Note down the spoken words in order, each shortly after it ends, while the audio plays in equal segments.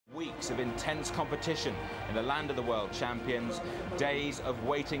weeks of intense competition in the land of the world champions, days of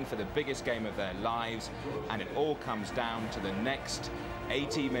waiting for the biggest game of their lives, and it all comes down to the next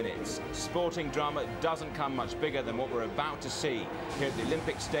 80 minutes. Sporting drama doesn't come much bigger than what we're about to see here at the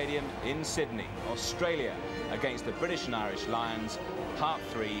Olympic Stadium in Sydney. Australia against the British and Irish Lions, part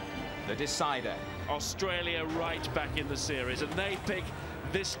 3, the decider. Australia right back in the series, and they pick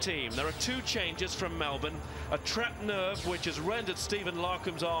this team. There are 2 changes from Melbourne. A trapped nerve which has rendered Stephen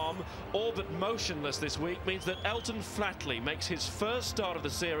Larkham's arm all but motionless this week means that Elton Flatley makes his first start of the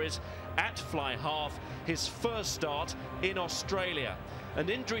series at fly half, his first start in Australia. An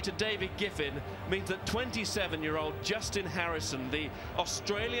injury to David Giffin means that 27-year-old Justin Harrison, the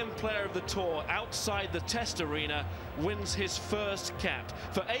Australian player of the tour outside the Test arena, wins his first cap.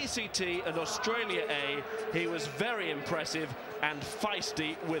 For ACT and Australia A, he was very impressive and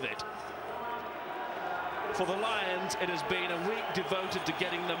feisty with it. For the Lions, it has been a week devoted to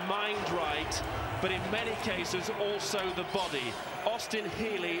getting the mind right, but in many cases also the body. Austin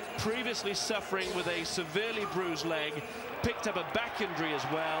Healey, previously suffering with a severely bruised leg, picked up a back injury as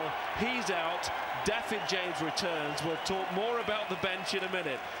well. He's out. Daffyd James returns. We'll talk more about the bench in a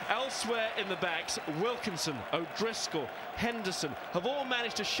minute. Elsewhere in the backs, Wilkinson, O'Driscoll, Henderson have all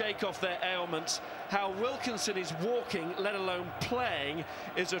managed to shake off their ailments. How Wilkinson is walking, let alone playing,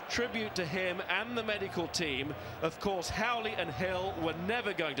 is a tribute to him and the medical team. Of course, Howley and Hill were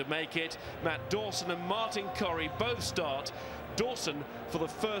never going to make it. Matt Dawson and Martin Corrie both start. Dawson for the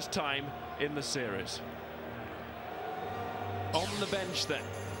first time in the series. On the bench then,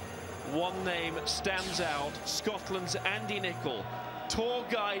 one name stands out, Scotland's Andy Nicol. Tour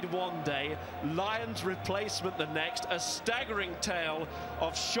guide one day, Lyons replacement the next, a staggering tale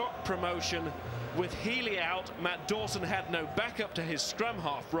of shock promotion. With Healey out, Matt Dawson had no backup to his scrum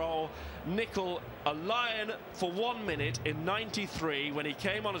half role. Nicol, a Lion for 1 minute in '93 when he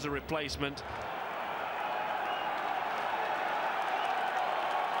came on as a replacement.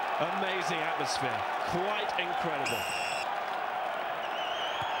 Amazing atmosphere, quite incredible.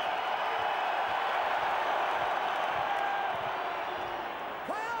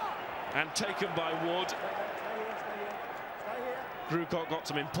 And taken by Wood. Grewcock got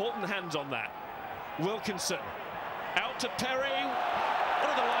some important hands on that. Wilkinson out to Perry. What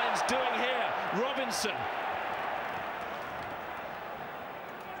are the Lions doing here? Robinson.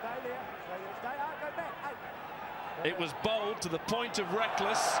 It was bold to the point of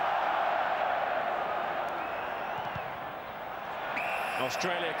reckless.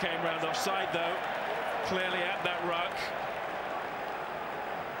 Australia came round offside though, clearly at that ruck.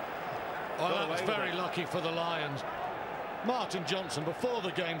 Well, that was very lucky for the Lions. Martin Johnson before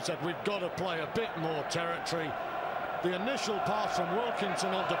the game said we've got to play a bit more territory. The initial pass from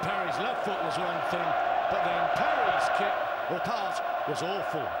Wilkinson onto Perry's left foot was one thing, but then Perry's kick or pass was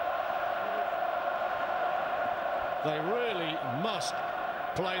awful. They really must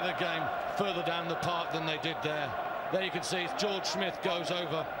play the game further down the park than they did there. There you can see George Smith goes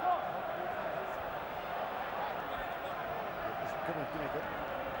over.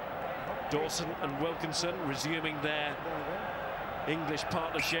 Dawson and Wilkinson resuming their English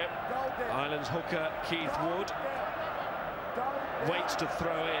partnership. Ireland's hooker Keith Wood waits to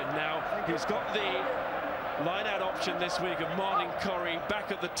throw in. Now he's got the line-out option this week of Martin Corrie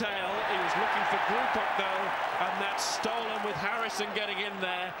back at the tail. He was looking for Grewcock though, and that's stolen with Harrison getting in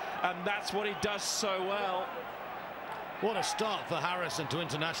there, and that's what he does so well. What a start for Harrison to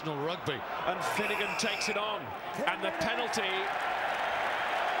international rugby. And Finegan takes it on, and the penalty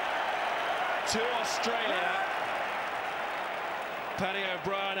to Australia. Paddy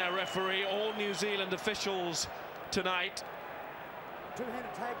O'Brien, our referee, all New Zealand officials tonight.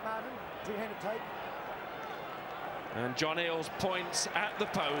 Two-handed take, Martin. Two-handed take. And John Eales points at the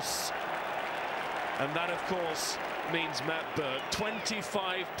posts. And that, of course, means Matt Burke.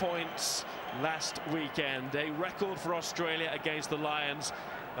 25 points last weekend. A record for Australia against the Lions.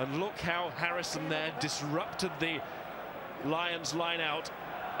 And look how Harrison there disrupted the Lions line-out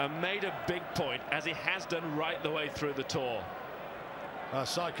and made a big point, as he has done right the way through the tour.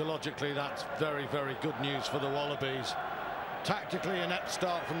 Psychologically, that's very, very good news for the Wallabies. Tactically, an inept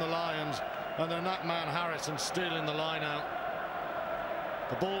start from the Lions, and then that man Harrison stealing the line out.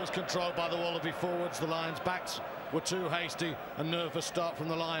 The ball was controlled by the Wallaby forwards. The Lions' backs were too hasty. A nervous start from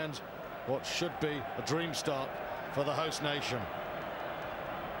the Lions. What should be a dream start for the host nation.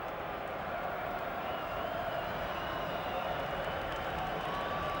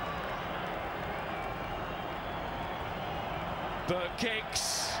 Burke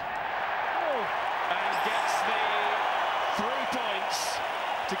kicks and gets the 3 points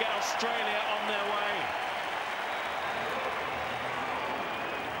to get Australia on their way.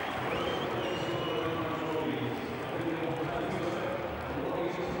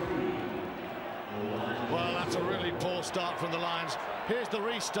 start from the Lions. Here's the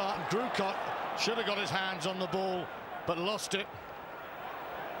restart, and Gregan should have got his hands on the ball, but lost it.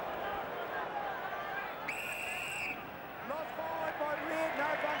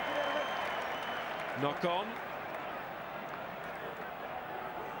 Knock on.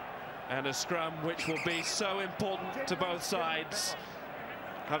 And a scrum which will be so important to both sides.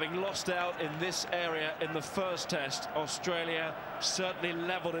 Having lost out in this area in the first test, Australia certainly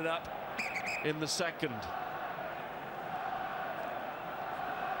levelled it up in the second.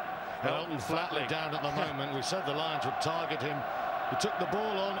 Elton Flatley down at the moment. We said the Lions would target him. He took the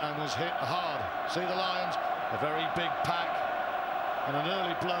ball on and was hit hard. See the Lions, a very big pack, and an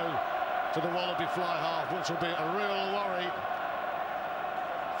early blow to the Wallaby fly half, which will be a real worry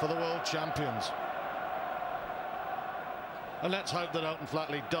for the world champions. And let's hope that Elton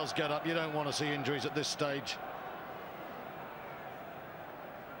Flatley does get up. You don't want to see injuries at this stage.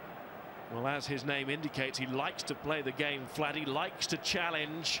 Well, as his name indicates, he likes to play the game flat. He likes to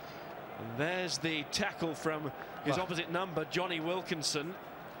challenge. And there's the tackle from his opposite number, Johnny Wilkinson.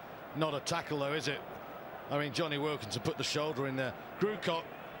 Not a tackle, though, is it? I mean, Johnny Wilkinson put the shoulder in there. Gregan,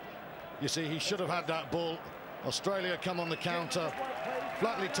 you see, he should have had that ball. Australia come on the counter.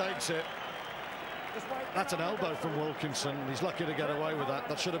 Flatley takes it. That's an elbow from Wilkinson. He's lucky to get away with that.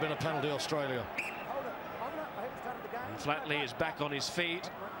 That should have been a penalty, Australia. And Flatley is back on his feet,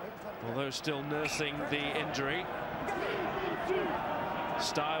 although still nursing the injury.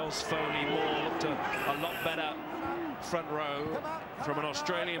 Stiles, Foley, Moore looked a lot better front row from an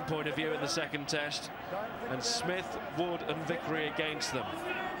Australian point of view in the second test. And Smith, Wood and Vickery against them.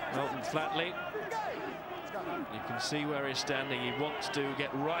 Elton Flatley, you can see where he's standing. He wants to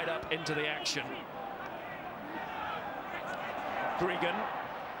get right up into the action. Gregan.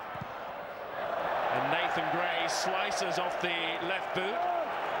 And Nathan Gray slices off the left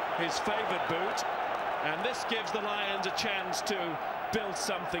boot, his favoured boot. And this gives the Lions a chance to build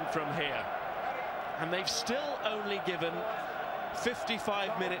something from here. And they've still only given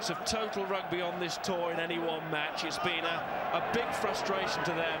 55 minutes of total rugby on this tour in any one match. It's been a big frustration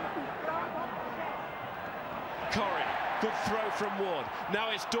to them. Corrie, good throw from Wood.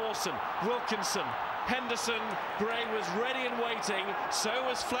 Now it's Dawson, Wilkinson, Henderson. Gray was ready and waiting, so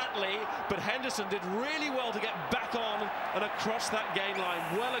was Flatley, but Henderson did really well to get back on and across that gain line,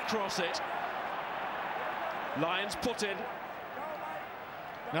 well across it. Lyons put in.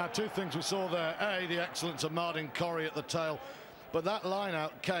 Now, two things we saw there. A, the excellence of Martin Corrie at the tail, but that line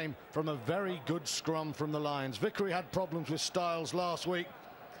out came from a very good scrum from the Lions. Vickery had problems with Stiles last week,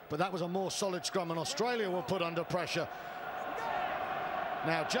 but that was a more solid scrum, and Australia were put under pressure.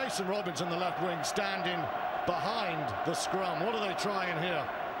 Now, Jason Robinson, the left wing, standing behind the scrum. What are they trying here?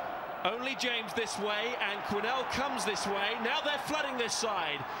 Only James this way, and Quinnell comes this way. Now they're flooding this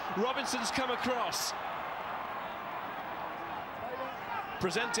side. Robinson's come across.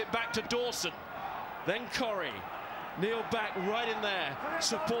 Present it back to Dawson. Then Corrie. Neil back right in there,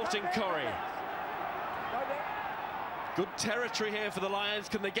 supporting Corrie. Good territory here for the Lions.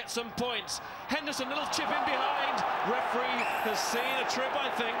 Can they get some points? Henderson, little chip in behind. Referee has seen a trip, I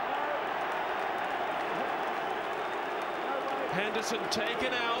think. Henderson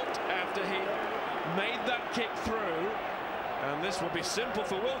taken out after he made that kick through. And this will be simple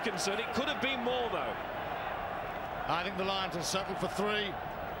for Wilkinson. It could have been more, though. I think the Lions will settle for 3.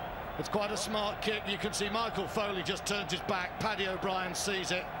 It's quite a smart kick. You can see Michael Foley just turns his back. Paddy O'Brien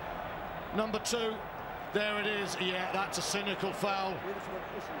sees it. Number 2. There it is. Yeah, that's a cynical foul.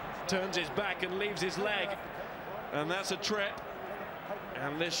 Turns his back and leaves his leg. And that's a trip.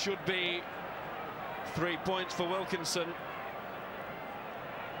 And this should be 3 points for Wilkinson.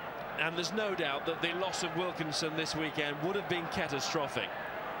 And there's no doubt that the loss of Wilkinson this weekend would have been catastrophic.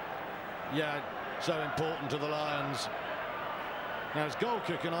 Yeah, so important to the Lions. Now, his goal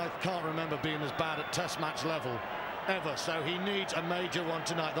kicking, I can't remember being as bad at test match level ever, so he needs a major one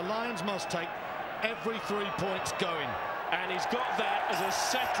tonight. The Lions must take every 3 points going. And he's got that as a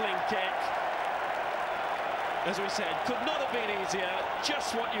settling kick. As we said, could not have been easier.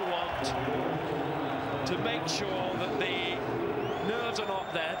 Just what you want to make sure that the nerves are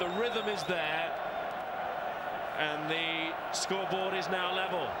not there, the rhythm is there, and the scoreboard is now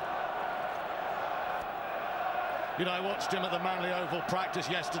level. You know, I watched him at the Manly Oval practice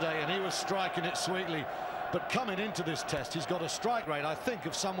yesterday, and he was striking it sweetly. But coming into this test, he's got a strike rate, I think,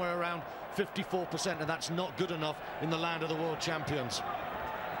 of somewhere around 54%, and that's not good enough in the land of the world champions.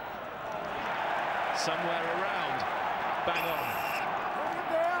 Somewhere around. Bang on.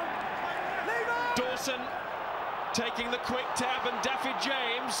 Dawson taking the quick tap, and Daffy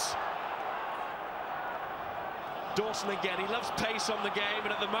James. Dawson again, he loves pace on the game,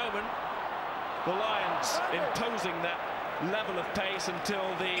 and at the moment, The Lions imposing that level of pace until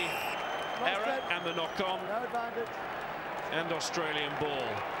the error and the knock-on. No advantage. And Australian ball.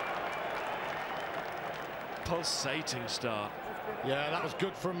 Pulsating start. Yeah, that was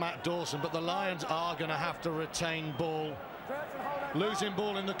good from Matt Dawson, but the Lions are going to have to retain ball. Losing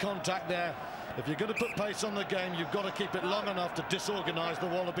ball in the contact there. If you're going to put pace on the game, you've got to keep it long enough to disorganise the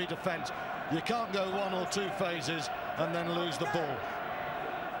Wallaby defence. You can't go 1 or 2 phases and then lose the ball.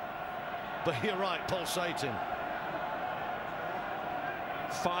 But you're right, pulsating.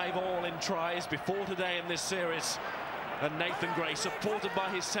 5 all in tries before today in this series. And Nathan Gray, supported by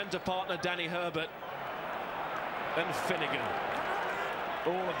his centre partner Danny Herbert and Finegan.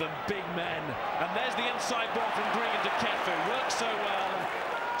 All of them big men. And there's the inside ball from Gregan to Kefu. Worked so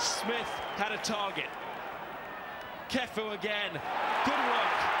well. Smith had a target. Kefu again. Good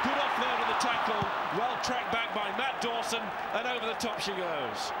work. Good offload of the tackle. Well tracked back by Matt Dawson. And over the top she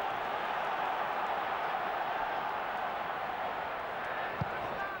goes.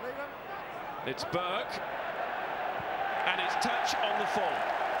 It's Burke. And it's touch on the fall.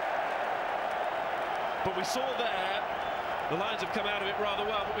 But we saw there, the Lions have come out of it rather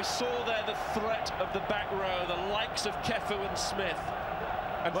well, but we saw there the threat of the back row, the likes of Kefu and Smith,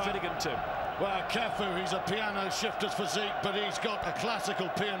 and Finegan too. Well, Kefu, he's a piano shifter's physique, but he's got a classical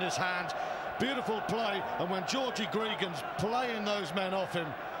P in his hand. Beautiful play, and when Georgie Gregan's playing those men off him,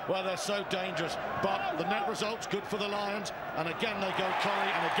 well, they're so dangerous. But the net result's good for the Lions, and again they go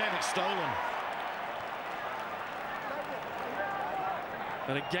Collie, and again it's stolen.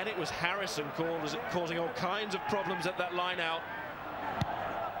 And again it was Harrison causing all kinds of problems at that line out.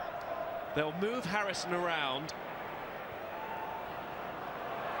 They'll move Harrison around.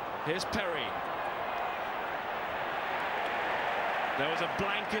 Here's Perry. There was a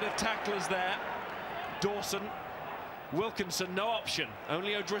blanket of tacklers there. Dawson, Wilkinson, no option.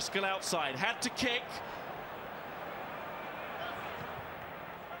 Only O'Driscoll outside. Had to kick.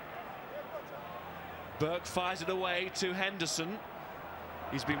 Burke fires it away to Henderson.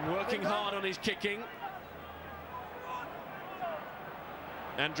 He's been working hard on his kicking.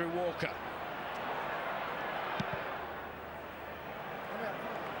 Andrew Walker.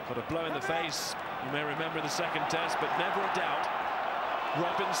 Got a blow in the face, you may remember the second test, but never a doubt.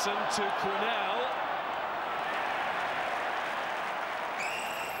 Robinson to Quinnell.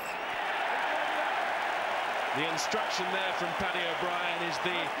 The instruction there from Paddy O'Brien is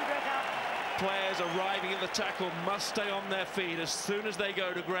the players arriving at the tackle must stay on their feet. As soon as they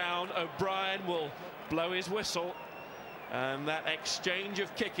go to ground, O'Brien will blow his whistle. And that exchange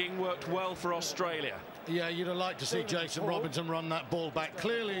of kicking worked well for Australia. Yeah, you'd have liked to see Jason Robinson run that ball back.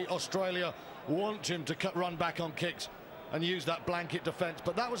 Clearly, Australia want him to run back on kicks and use that blanket defence.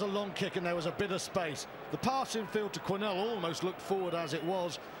 But that was a long kick and there was a bit of space. The pass infield to Quinnell almost looked forward as it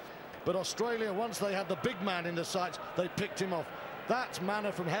was. But Australia, once they had the big man in the sights, they picked him off. That's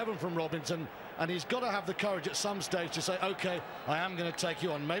manna from heaven from Robinson, and he's got to have the courage at some stage to say, OK, I am going to take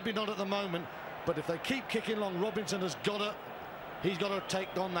you on. Maybe not at the moment, but if they keep kicking long, Robinson has got to, he's got to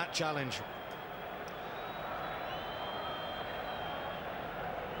take on that challenge.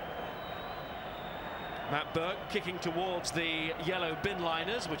 Matt Burke kicking towards the yellow bin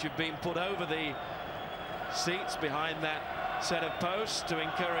liners, which have been put over the seats behind that set of posts to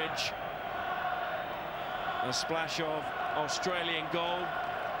encourage a splash of Australian gold.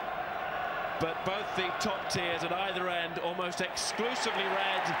 But both the top tiers at either end almost exclusively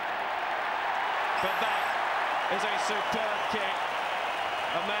red. But that is a superb kick.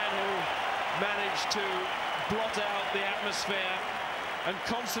 A man who managed to blot out the atmosphere and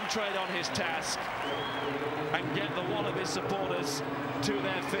concentrate on his task and get the Wallabies supporters to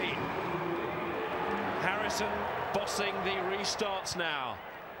their feet. Harrison bossing the restarts now.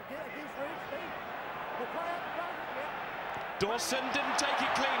 Dawson didn't take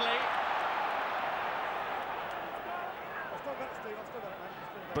it cleanly.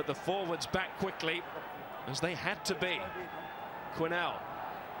 But the forwards back quickly, as they had to be. Quinnell.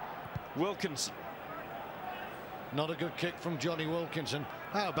 Wilkinson. Not a good kick from Johnny Wilkinson.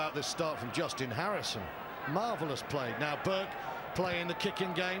 How about this start from Justin Harrison? Marvellous play. Now Burke playing the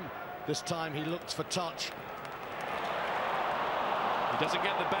kicking game. This time he looks for touch. He doesn't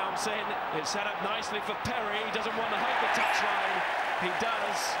get the bounce in. It's set up nicely for Perry. He doesn't want to hug the touchline. He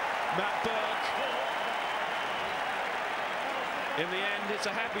does. Matt Burke. In the end, it's a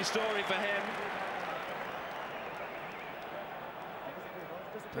happy story for him.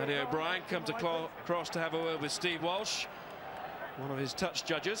 Paddy O'Brien comes across to have a word with Steve Walsh, one of his touch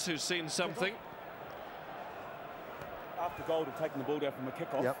judges who's seen something. After goal, to taking the ball down from a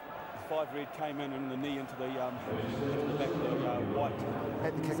kick-off. Yep. 5 red came in and the knee into the back of the white.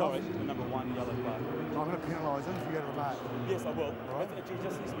 At the kick-off? Sorry, the number 1 yellow card. I'm going to penalise him if you go to the mark. Yes, I will. Right. It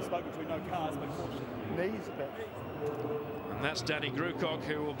just needs to be spoken to, no cards, but caution. Knees a bit. And that's Danny Grucock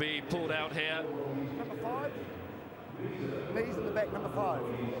who will be pulled out here. Number 5. Knees in the back, number 5.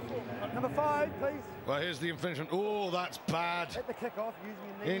 Number 5, please. Well, here's the infringement. Oh, that's bad. At the kick-off, using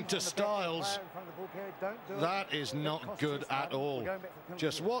your knees Into Stiles. That is not good at all.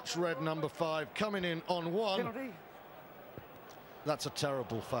 Just watch red number 5 coming in on 1. Penalty. That's a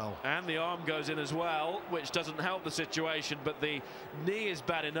terrible foul. And the arm goes in as well, which doesn't help the situation, but the knee is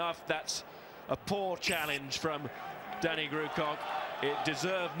bad enough. That's a poor challenge from Danny Grucock. It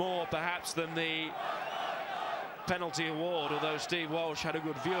deserved more, perhaps, than the penalty award, although Steve Walsh had a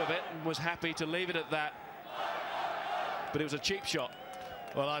good view of it and was happy to leave it at that. But it was a cheap shot.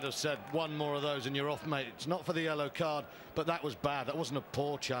 Well, I'd have said one more of those and you're off, mate. It's not for the yellow card, but that was bad. That wasn't a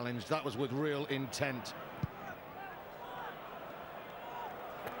poor challenge. That was with real intent.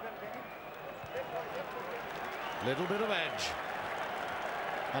 Little bit of edge.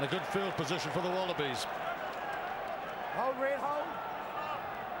 And a good field position for the Wallabies. Hold, red, hold.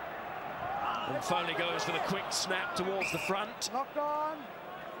 And Foley goes for the quick snap towards the front. Knocked on.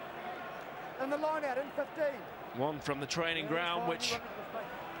 And the line out in 15. One from the training ground, which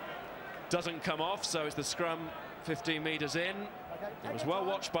doesn't come off, so it's the scrum 15 metres in. It was well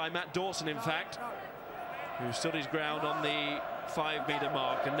watched by Matt Dawson, in fact, who stood his ground on the 5-metre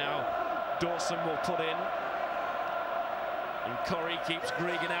mark. And now Dawson will put in. And Corrie keeps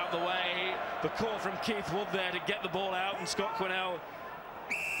Gregan out the way. The call from Keith Wood there to get the ball out, and Scott Quinnell,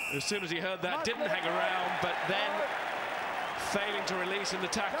 as soon as he heard that, didn't hang around, but then failing to release in the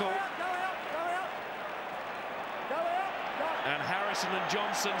tackle. And Harrison and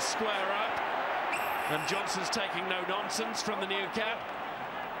Johnson square up. And Johnson's taking no nonsense from the new cap.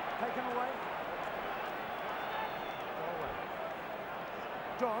 Take him away.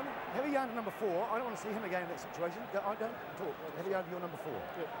 John, have a yarn to number 4. I don't want to see him again in that situation. I don't talk. Have a yarn to your number 4.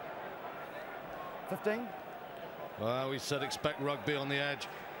 Good. 15. Well, we said expect rugby on the edge.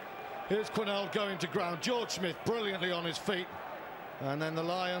 Here's Quinnell going to ground. George Smith brilliantly on his feet. And then the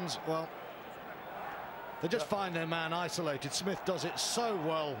Lions, well, they just find their man isolated. Smith does it so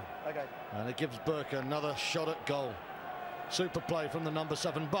well. Okay. And it gives Burke another shot at goal. Super play from the number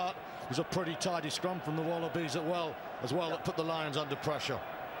 7, but it was a pretty tidy scrum from the Wallabies as well that put the Lions under pressure.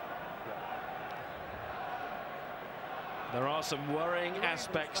 There are some worrying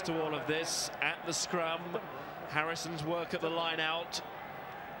aspects to all of this at the scrum. Harrison's work at the line out.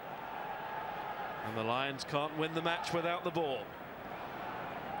 And the Lions can't win the match without the ball.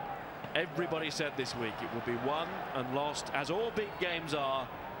 Everybody said this week it would be won and lost, as all big games are,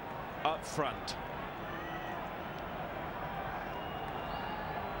 up front.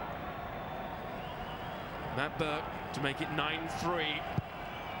 Matt Burke to make it 9-3.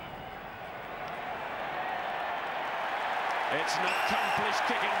 It's an accomplished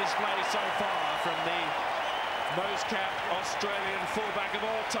kicking display so far from the most-capped Australian fullback of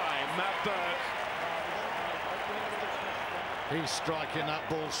all time, Matt Burke. He's striking that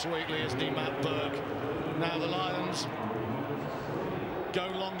ball sweetly, isn't he, Matt Burke? Now the Lions go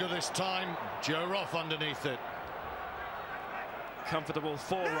longer this time. Joe Roff underneath it. Comfortable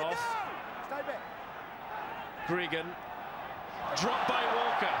for Roff. Stay back. Gregan. Dropped by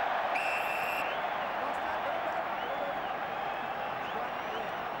Walker.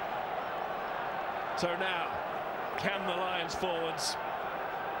 So now, can the Lions forwards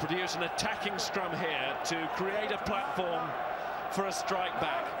produce an attacking scrum here to create a platform for a strike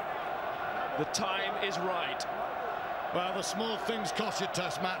back? The time is right. Well, the small things cost you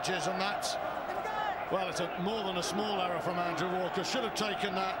test matches, and that's, well, it's more than a small error from Andrew Walker. Should have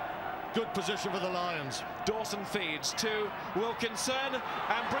taken that. Good position for the Lions. Dawson feeds to Wilkinson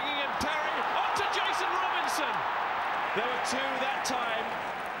and bringing in Perry onto Jason Robinson. There were 2 that time.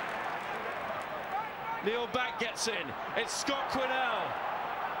 Neil Back gets in. It's Scott Quinnell.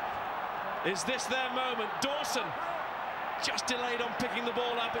 Is this their moment? Dawson just delayed on picking the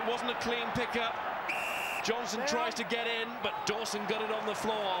ball up. It wasn't a clean pickup. Johnson tries to get in, but Dawson got it on the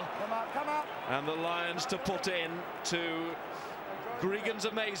floor. Come up, come up. And the Lions to put in, to Gregan's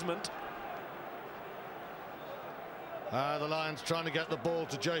amazement. The Lions trying to get the ball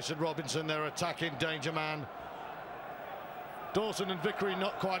to Jason Robinson, their attacking danger man. Dawson and Vickery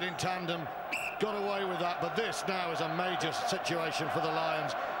not quite in tandem. Got away with that, but this now is a major situation for the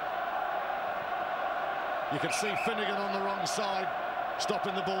Lions. You can see Finegan on the wrong side,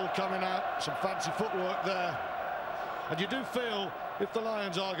 stopping the ball coming out. Some fancy footwork there. And you do feel, if the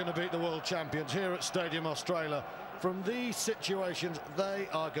Lions are going to beat the world champions here at Stadium Australia, from these situations, they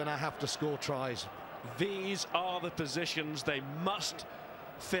are going to have to score tries. These are the positions they must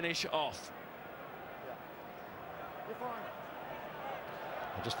finish off.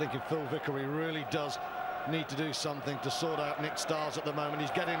 I'm just thinking Phil Vickery really does need to do something to sort out Nick Stiles at the moment.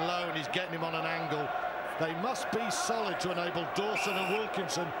 He's getting low and he's getting him on an angle. They must be solid to enable Dawson and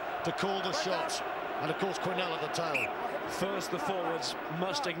Wilkinson to call the shots. And of course Quinnell at the tail. First, the forwards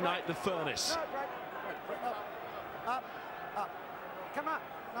must ignite the furnace. Up. Come up.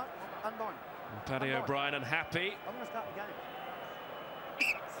 No, unbind. Paddy O'Brien unhappy. I'm going to start the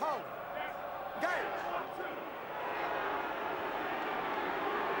game. Hold. Game.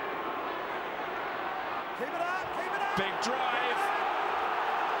 Keep it up. Big drive.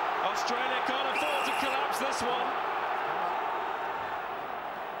 Australia can't afford to collapse this one.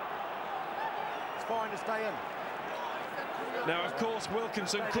 It's fine to stay in. Now, of course,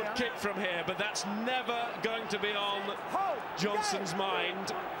 Wilkinson could kick from here, but that's never going to be on Johnson's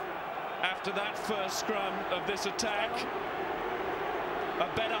mind after that first scrum of this attack.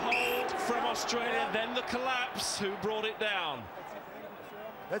 A better hold from Australia, then the collapse. Who brought it down?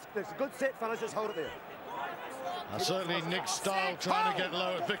 That's a good set, fellas. Just hold it there. Certainly Nick Stiles trying to get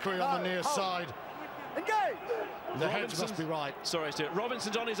low at Vickery on the near side. Engage! The heads must be right. Sorry, Stuart.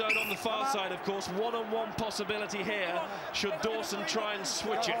 Robinson's on his own on the far side, of course. One-on-one possibility here, should Dawson try and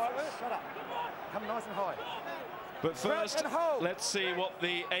switch it. Shut up. Come nice and high. But first, let's see what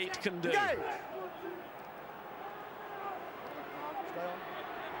the 8 can do. Engage!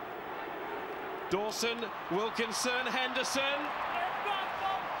 Dawson, Wilkinson, Henderson.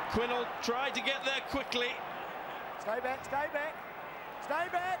 Quinnell tried to get there quickly. Stay back.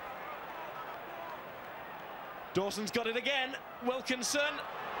 Dawson's got it again. Wilkinson.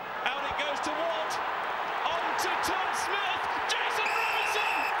 Out it goes to Watt. On to Tom Smith. Jason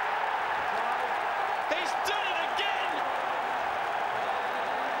Robinson. He's done it again.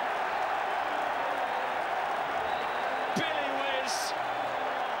 Billy Whiz.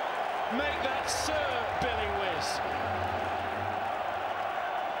 Make that Sir Billy Whiz.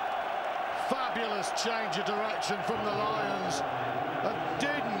 Fabulous change of direction from the Lions. And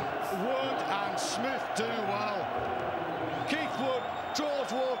didn't Wood and Smith do well? Keith Wood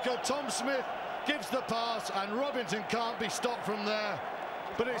draws Walker, Tom Smith gives the pass, and Robinson can't be stopped from there.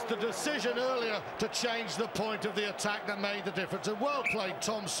 But it's the decision earlier to change the point of the attack that made the difference. And well played,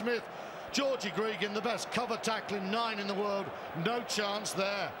 Tom Smith. Georgie Gregan, the best cover tackling 9 in the world, no chance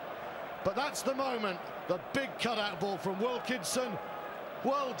there. But that's the moment. The big cutout ball from Wilkinson.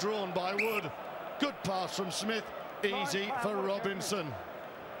 Well drawn by Wood. Good pass from Smith. Easy for Robinson.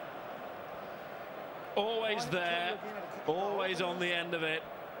 Always there. Always on the end of it.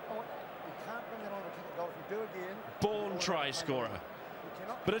 Born try scorer.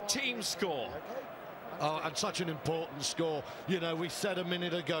 But a team score. Oh, and such an important score. You know, we said a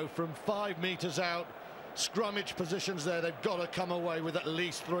minute ago, from 5 metres out, scrummage positions there, they've got to come away with at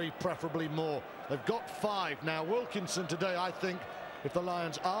least 3, preferably more. They've got 5. Now, Wilkinson today, I think, if the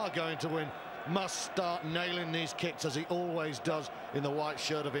Lions are going to win, must start nailing these kicks as he always does in the white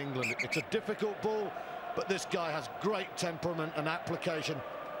shirt of England. It's a difficult ball, but this guy has great temperament and application.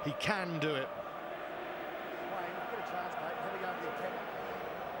 He can do it.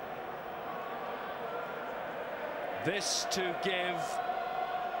 This to give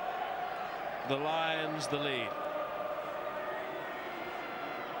the Lions the lead.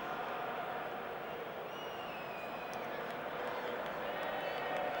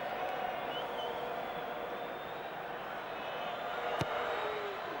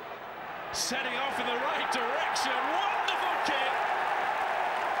 Setting off in the right direction. Wonderful kick.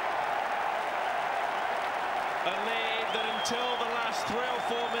 A lead that until the last 3 or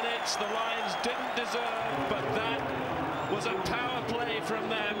 4 minutes the Lions didn't deserve, but that was a power play from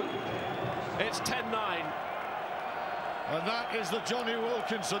them. It's 10-9. And that is the Johnny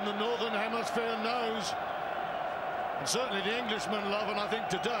Wilkinson the Northern Hemisphere knows. And certainly the Englishmen love, and I think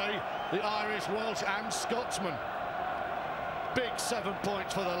today the Irish, Welsh and Scotsman. Big 7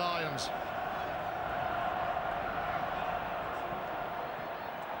 points for the Lions.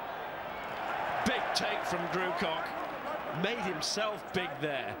 Big take from Drewcock. Made himself big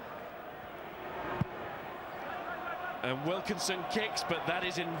there. And Wilkinson kicks, but that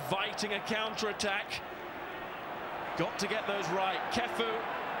is inviting a counter-attack. Got to get those right. Kefu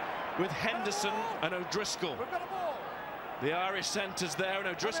with Henderson and O'Driscoll. The Irish centres there, and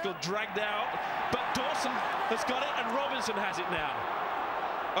O'Driscoll dragged out. But Dawson has got it, and Robinson has it now.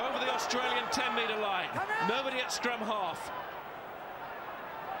 Over the Australian 10-metre line. Nobody at scrum half.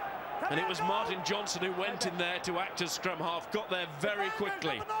 And it was Martin Johnson who went in there to act as scrum half. Got there very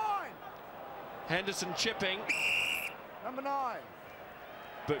quickly. Henderson chipping. Number 9.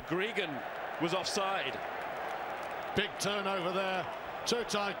 But Gregan was offside. Big turnover there.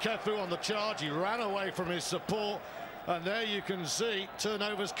 Toutai Kefu on the charge. He ran away from his support. And there you can see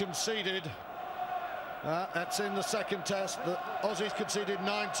turnovers conceded. That's in the second test. The Aussies conceded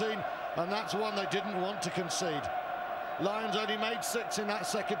 19, and that's one they didn't want to concede. Lyons only made 6 in that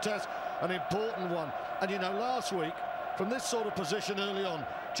second test, an important one. And you know, last week, from this sort of position early on,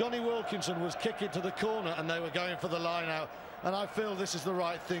 Johnny Wilkinson was kicking to the corner and they were going for the line out. And I feel this is the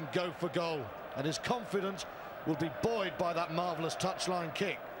right thing, go for goal. And his confidence will be buoyed by that marvellous touchline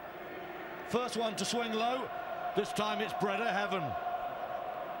kick. First one to swing low, this time it's Breda heaven.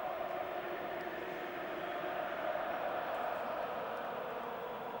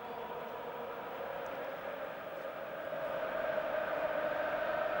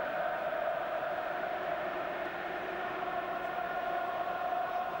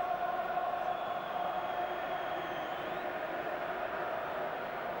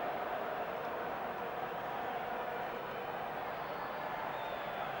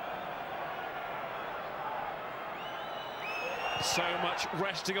 So much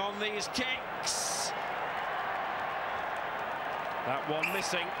resting on these kicks. That one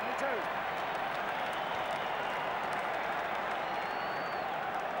missing.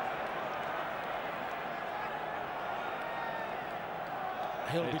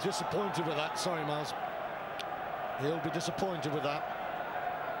 He'll be disappointed with that. Sorry, Miles. He'll be disappointed with that.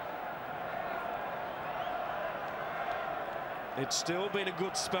 It's still been a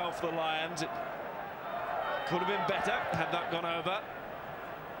good spell for the Lions. It could have been better had that gone over.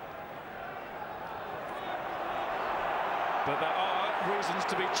 But there are reasons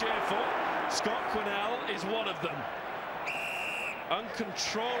to be cheerful. Scott Quinnell is one of them.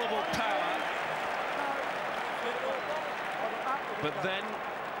 Uncontrollable power. But then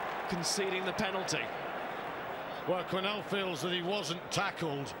conceding the penalty. Well, Quinnell feels that he wasn't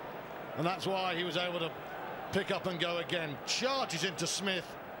tackled, and that's why he was able to pick up and go again. Charges into Smith.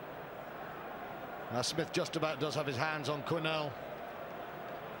 Now Smith just about does have his hands on Quinnell.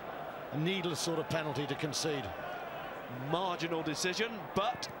 A needless sort of penalty to concede. Marginal decision,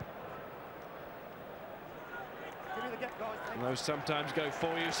 but those sometimes go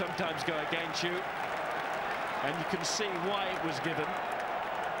for you, sometimes go against you, and you can see why it was given.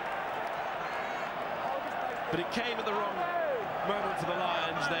 But it came at the wrong moment for the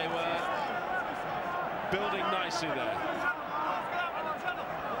Lions. They were building nicely there.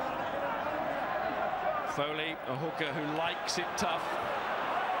 Foley, a hooker who likes it tough.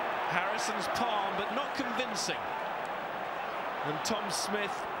 Harrison's palm, but not convincing. And Tom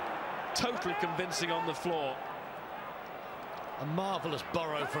Smith, totally convincing on the floor. A marvellous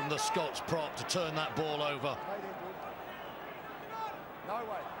burrow from the Scots prop to turn that ball over.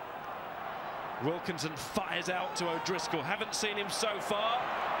 Wilkinson fires out to O'Driscoll. Haven't seen him so far.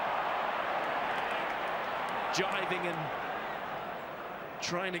 Jiving and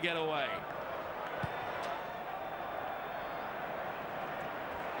trying to get away.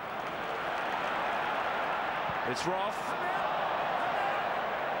 It's Roff.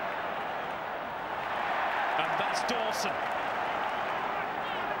 And that's Dawson.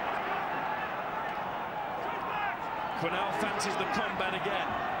 Quinnell fancies the combat again.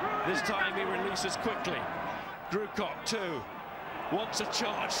 This time he releases quickly. Grewcock, too, wants a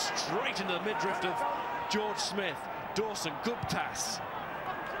charge straight into the midriff of George Smith. Dawson, good pass.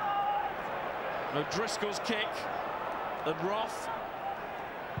 O'Driscoll's kick. And Roff.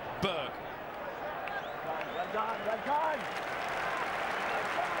 Burke.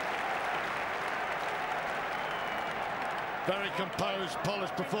 Very composed,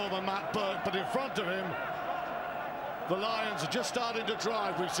 polished performer, Matt Burke, but in front of him, the Lions are just starting to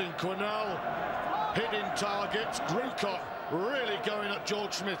drive. We've seen Quinnell hitting targets, Grewcock really going at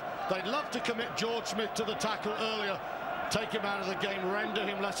George Smith. They'd love to commit George Smith to the tackle earlier, take him out of the game, render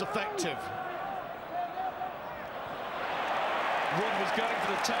him less effective. Wood was going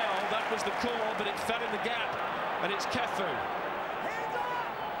for the tail, that was the call, but it fell in the gap, and it's Kefu.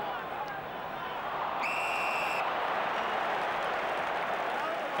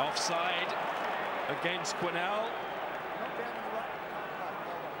 Offside against Quinnell.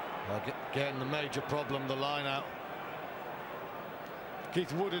 Again, the major problem, the line out.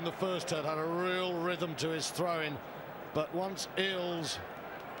 Keith Wood in the first head had a real rhythm to his throwing, but once Eales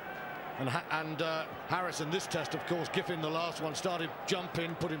and Harrison, this test, of course, Giffen, the last one, started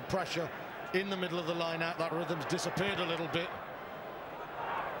jumping, putting pressure in the middle of the line out, that rhythm's disappeared a little bit.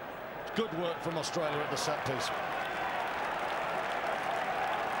 Good work from Australia at the set piece.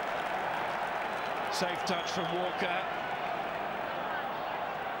 Safe touch from Walker.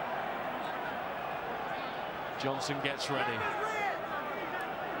 Johnson gets ready.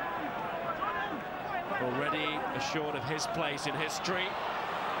 Already assured of his place in history.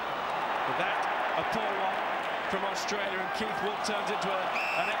 But that, a poor one from Australia, and Kefu turns into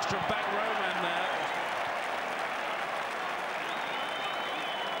an extra back row man there.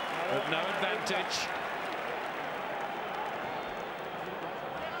 But no advantage.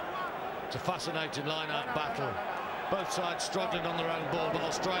 It's a fascinating line-out battle. Both sides struggling on their own ball, but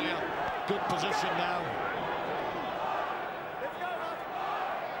Australia, good position now.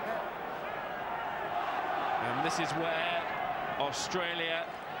 And this is where Australia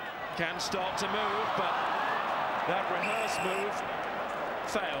can start to move, but that rehearsed move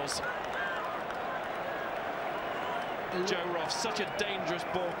fails. Joe Roff, such a dangerous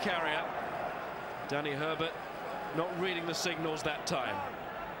ball carrier. Danny Herbert not reading the signals that time.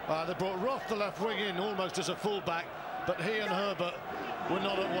 They brought Roff, the left wing, in almost as a fullback, but he and Herbert were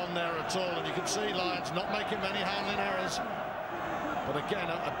not at one there at all, and you can see Lyons not making many handling errors. But again,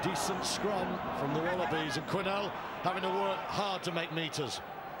 a decent scrum from the Wallabies, and Quinnell having to work hard to make metres.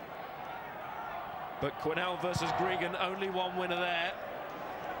 But Quinnell versus Gregan, only one winner there.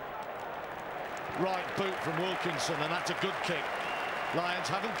 Right boot from Wilkinson, and that's a good kick. Lyons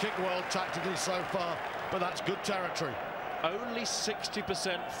haven't kicked well tactically so far, but that's good territory. Only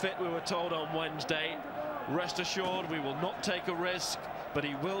 60% fit, we were told on Wednesday. Rest assured, we will not take a risk, but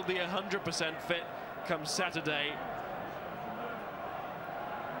he will be 100% fit come Saturday.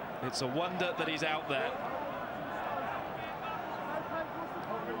 It's a wonder that he's out there.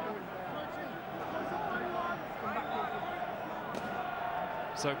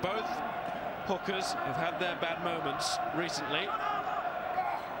 So both hookers have had their bad moments recently.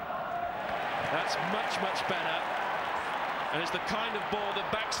 That's much, much better. And it's the kind of ball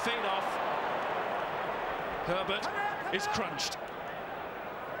that backs feet off. Herbert is crunched.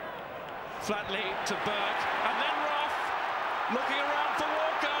 Flatley to Burke, and then Roff looking around for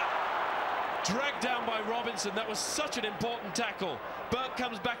Walker. Dragged down by Robinson. That was such an important tackle. Burke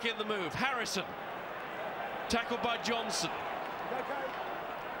comes back in the move. Harrison tackled by Johnson.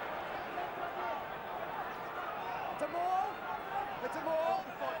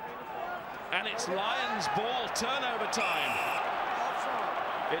 And it's Lyons' ball, turnover time.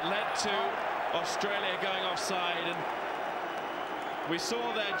 It led to Australia going offside, and we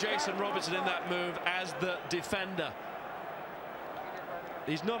saw there Jason Robinson in that move as the defender.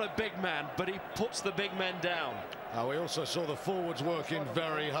 He's not a big man, but he puts the big men down. We also saw the forwards working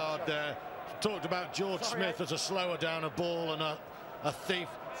very hard there. Talked about George Smith as a slower down a ball and a thief.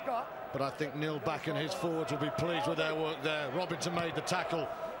 But I think Neil Back and his forwards will be pleased with their work there. Robinson made the tackle,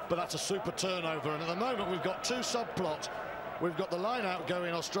 but that's a super turnover. And at the moment, we've got two subplots. We've got the line out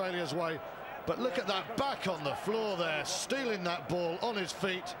going Australia's way, but look at that back on the floor there, stealing that ball on his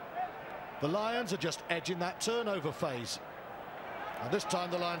feet. The Lions are just edging that turnover phase. And this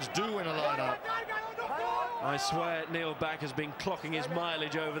time the Lions do win a line out. I swear Neil Back has been clocking his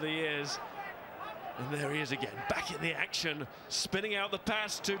mileage over the years. And there he is again, back in the action, spinning out the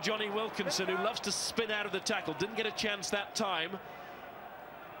pass to Johnny Wilkinson, who loves to spin out of the tackle. Didn't get a chance that time.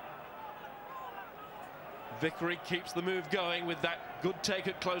 Vickery keeps the move going with that good take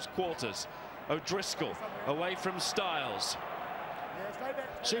at close quarters. O'Driscoll away from Stiles.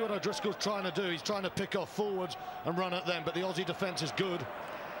 See what O'Driscoll's trying to do. He's trying to pick off forwards and run at them, but the Aussie defence is good.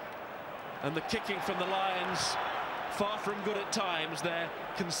 And the kicking from the Lions, far from good at times. They're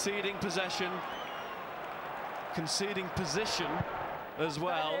conceding possession, conceding position as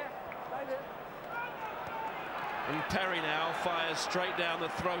well. And Perry now fires straight down the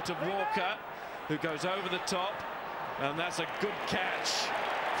throat of Walker, who goes over the top, and that's a good catch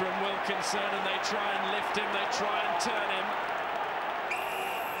from Wilkinson, and they try and lift him, they try and turn him.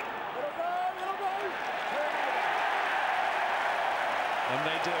 And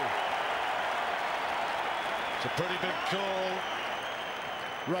they do. It's a pretty big call.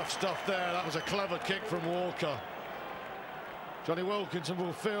 Rough stuff there. That was a clever kick from Walker. Johnny Wilkinson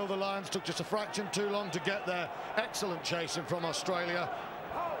will feel the Lions took just a fraction too long to get there. Excellent chasing from Australia.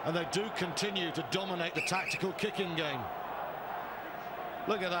 And they do continue to dominate the tactical kicking game.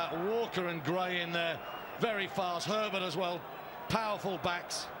 Look at that, Walker and Gray in there. Very fast. Herbert as well. Powerful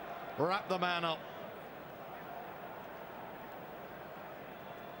backs. Wrap the man up.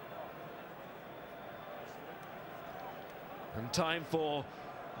 And time for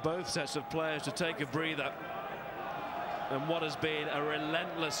both sets of players to take a breather. And what has been a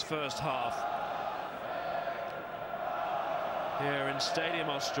relentless first half here in Stadium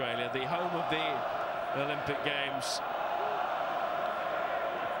Australia, the home of the Olympic Games.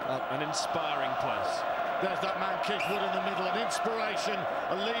 An inspiring place. There's that man Kefu in the middle, an inspiration,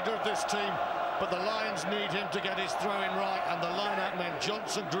 a leader of this team. but the Lions need him to get his throwing right, and the line-out men,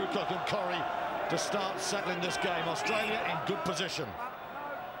 Johnson, Drewcock and Corrie, to start settling this game. Australia in good position.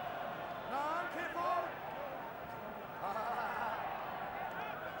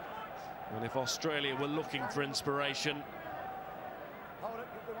 And if Australia were looking for inspiration,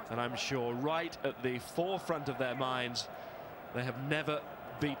 and I'm sure right at the forefront of their minds, they have never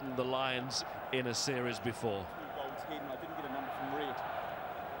beaten the Lions in a series before. I didn't get a number from Red.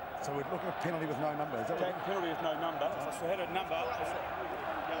 So we're looking at a penalty with no number. Is that Okay, penalty with no number. So I had a number.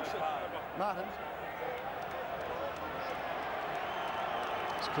 Martin?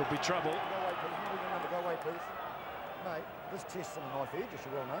 This could be trouble. Go away, please. Mate, this test's on a knife edge, as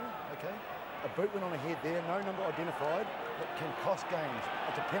you well know. Okay. A boot went on ahead there, no number identified. It can cost games.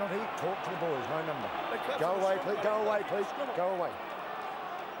 It's a penalty. Talk to the boys, no number. Go away, please. Go away, please. Go away.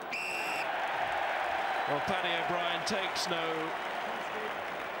 Well, Paddy O'Brien takes no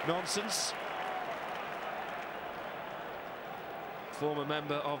nonsense. Former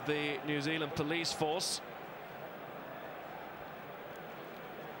member of the New Zealand police force.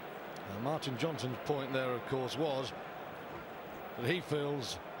 Martin Johnson's point there, of course, was that he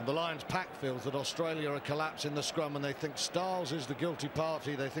feels, and the Lions pack feels, that Australia are collapsing the scrum, and they think Stiles is the guilty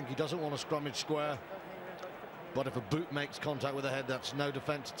party. They think he doesn't want a scrummage square. But if a boot makes contact with the head, that's no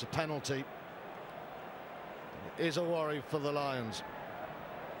defence, it's a penalty. It is a worry for the Lions.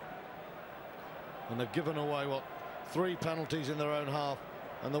 And they've given away, what, 3 penalties in their own half.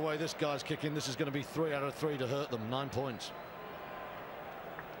 And the way this guy's kicking, this is going to be 3 out of 3 to hurt them. 9 points.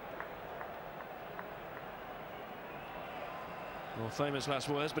 Well, famous last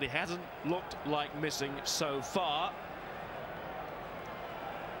words, but he hasn't looked like missing so far.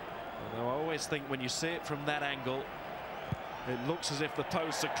 Although I always think when you see it from that angle, it looks as if the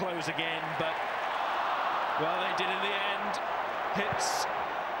posts are close again, but, well, they did in the end. Hits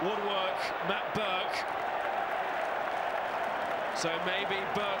woodwork, Matt Burke. So maybe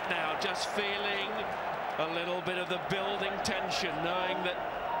Burke now just feeling a little bit of the building tension, knowing that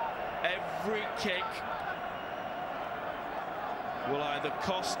every kick will either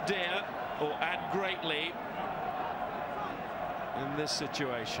cost dear or add greatly in this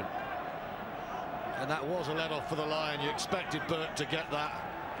situation. And that was a let-off for the Lion. You expected Burke to get that.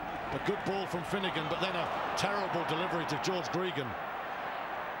 A good ball from Finegan, but then a terrible delivery to George Gregan.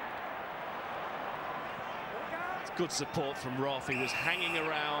 It's good support from Roff. He was hanging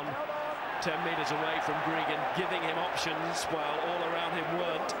around 10 metres away from Gregan, giving him options while all around him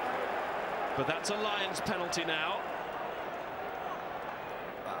weren't. But that's a Lions penalty now.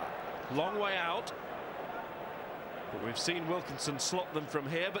 Long way out. But we've seen Wilkinson slot them from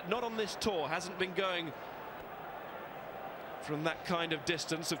here, but not on this tour. Hasn't been going from that kind of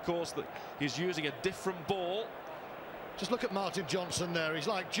distance. Of course, that he's using a different ball. Just look at Martin Johnson there. He's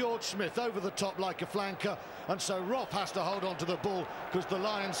like George Smith, over the top like a flanker. And so Roff has to hold on to the ball because the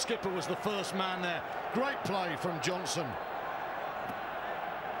Lions skipper was the first man there. Great play from Johnson.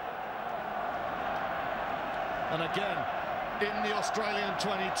 And again, in the Australian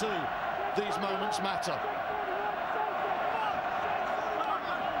 22, these moments matter.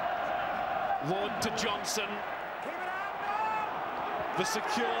 Wood to Johnson. The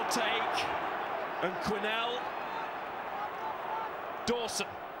secure take. And Quinnell. Dawson.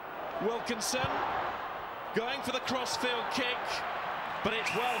 Wilkinson. Going for the crossfield kick. But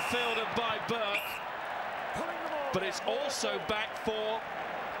it's well fielded by Burke. But it's also back for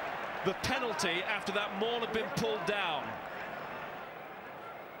the penalty after that maul had been pulled down.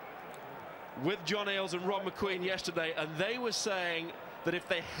 With John Eales and Rob McQueen yesterday, and they were saying that if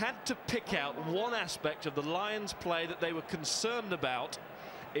they had to pick out one aspect of the Lions' play that they were concerned about,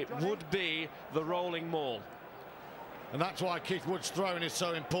 it would be the rolling maul. And that's why Keith Wood's throwing is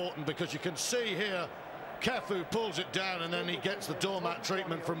so important, because you can see here Kefu pulls it down and then he gets the doormat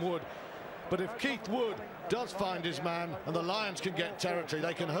treatment from Wood. But if Keith Wood does find his man and the Lions can get territory,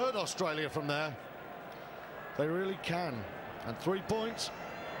 they can hurt Australia from there. They really can. And 3 points,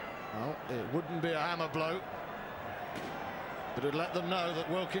 well, it wouldn't be a hammer blow, but it'd let them know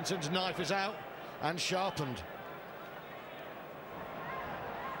that Wilkinson's knife is out and sharpened.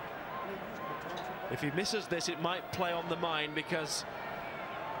 If he misses this, it might play on the mind, because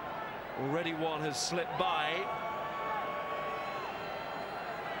already one has slipped by.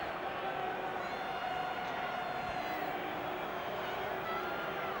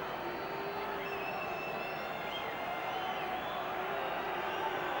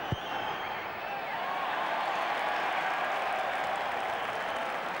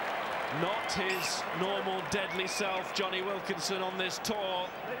 Not his normal deadly self, Johnny Wilkinson, on this tour.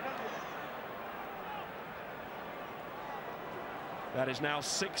 That is now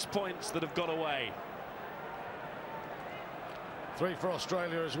 6 points that have got away. 3 for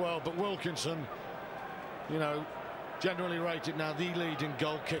Australia as well, but Wilkinson, you know, generally rated now the leading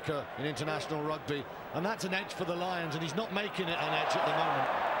goal kicker in international rugby, and that's an edge for the Lions, and he's not making it an edge at the moment.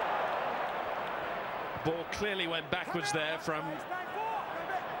 Ball clearly went backwards there from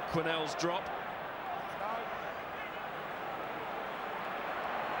Quinnell's drop.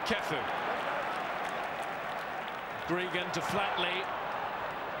 Kefu. Gregan to Flatley.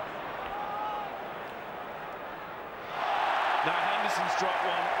 Now Henderson's dropped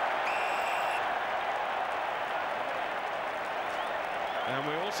one. And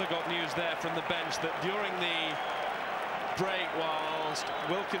we also got news there from the bench that during the break, whilst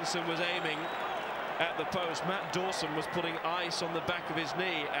Wilkinson was aiming at the post, Matt Dawson was putting ice on the back of his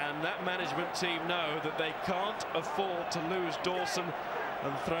knee, and that management team know that they can't afford to lose Dawson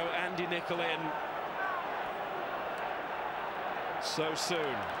and throw Andy Nicol in so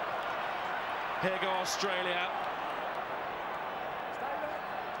soon. Here go Australia.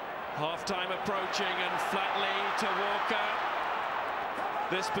 Half-time approaching, and Flatley to Walker.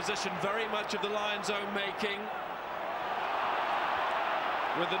 This position very much of the Lions' own making,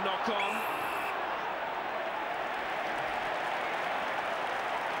 with the knock-on.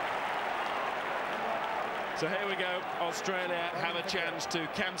 So here we go. Australia have a chance to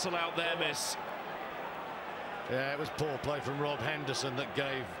cancel out their miss. Yeah, it was poor play from Rob Henderson that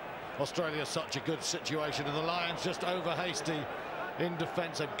gave Australia such a good situation, and the Lions just over hasty in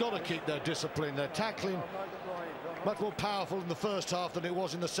defence. They've got to keep their discipline. They're tackling much more powerful in the first half than it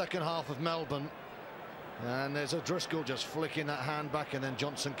was in the second half of Melbourne. And there's O'Driscoll just flicking that hand back, and then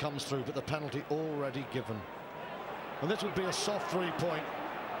Johnson comes through, but the penalty already given. And this would be a soft 3-point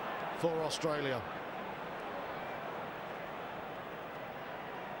for Australia.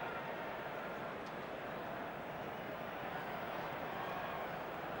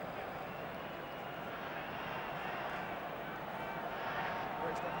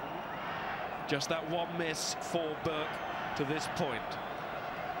 Just that one miss for Burke to this point.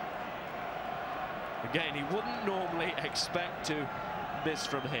 Again, he wouldn't normally expect to miss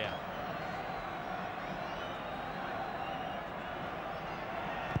from here.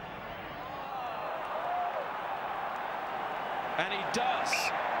 And he does.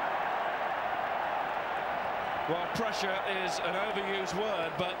 Well, pressure is an overused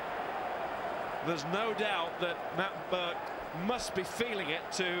word, but there's no doubt that Matt Burke must be feeling it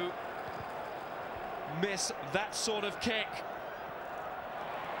to miss that sort of kick.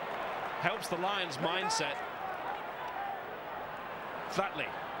 Helps the Lions' mindset. Flatley.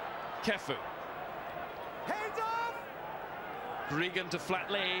 Kefu. Hands off! Gregan to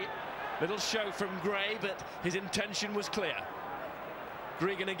Flatley. Little show from Gray, but his intention was clear.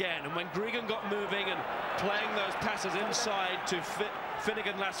 Gregan again, and when Gregan got moving and playing those passes inside to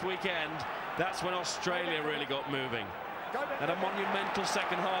Finegan last weekend, that's when Australia really got moving. And a monumental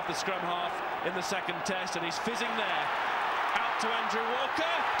second half, the scrum half in the second test, and he's fizzing there. Out to Andrew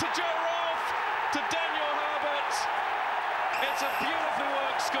Walker, to Joe Roff, to Daniel Herbert. It's a beautifully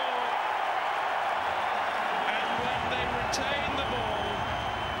worked score. And when they retain the ball,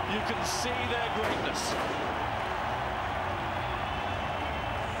 you can see their greatness.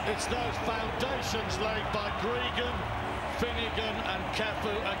 It's those foundations laid by Gregan, Finegan and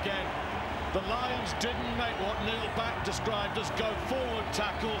Kefu again. The Lions didn't make what Neil Back described as go-forward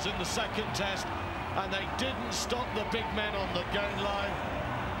tackles in the second test, and they didn't stop the big men on the gain line.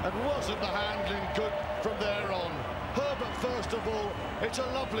 And wasn't the handling good from there on? Herbert, first of all, it's a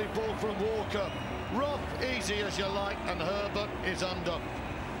lovely ball from Walker. Roff, easy as you like, and Herbert is under.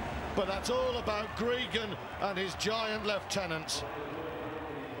 But that's all about Gregan and his giant lieutenants.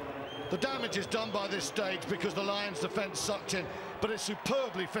 The damage is done by this stage because the Lions' defence sucked in, but it's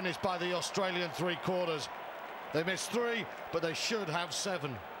superbly finished by the Australian three-quarters. They missed 3, but they should have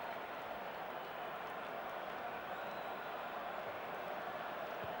 7.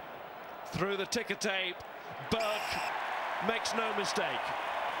 Through the ticker tape, Burke makes no mistake.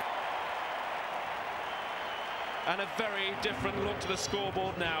 And a very different look to the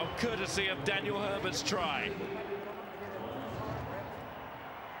scoreboard now, courtesy of Daniel Herbert's try.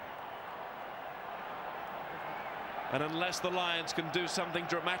 And unless the Lions can do something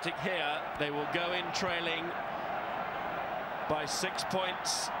dramatic here, they will go in trailing by 6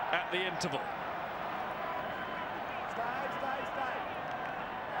 points at the interval.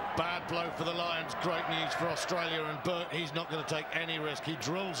 Bad blow for the Lions, great news for Australia, and Burke, he's not going to take any risk. He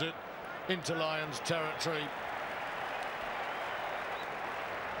drills it into Lions territory.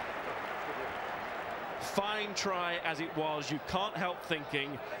 fine try as it was, you can't help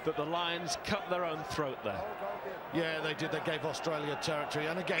thinking that the Lions cut their own throat there. Yeah, they did. They gave Australia territory.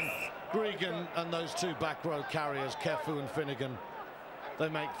 And again, Gregan and those two back row carriers, Kefu and Finegan, they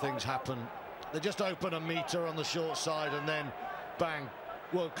make things happen. They just open a metre on the short side and then, bang,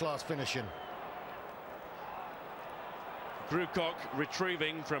 world-class finishing. Grewcock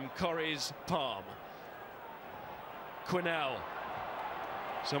retrieving from Corrie's palm. Quinnell.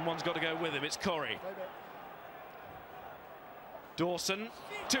 Someone's got to go with him. It's Corrie. Dawson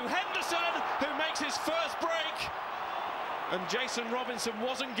to Henderson, who makes his first break. And Jason Robinson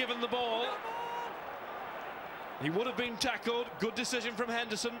wasn't given the ball. He would have been tackled. Good decision from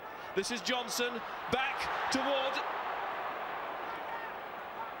Henderson. This is Johnson. Back toward.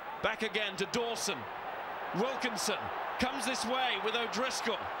 Back again to Dawson. Wilkinson comes this way with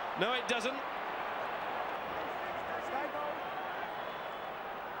O'Driscoll. No, it doesn't.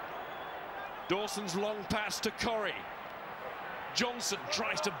 Dawson's long pass to Corrie. Johnson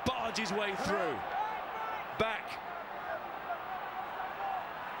tries to barge his way through. Back.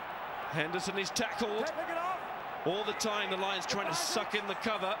 Henderson is tackled. All the time the Lions trying to suck in the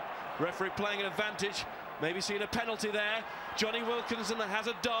cover. Referee playing an advantage. Maybe seeing a penalty there. Johnny Wilkinson has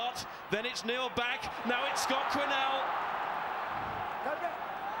a dart. Then it's Neil back. Now it's Scott Quinnell.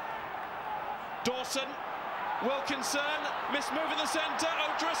 Dawson. Wilkinson, missed move in the centre,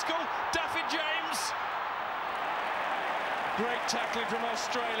 O'Driscoll, Daffy James. Great tackling from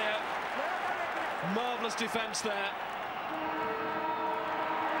Australia. Marvellous defence there.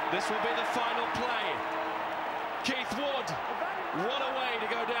 This will be the final play. Keith Wood, what a way to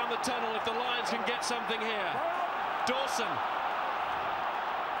go down the tunnel if the Lions can get something here. Dawson,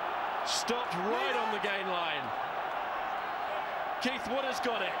 stopped right on the gain line. Keith Wood has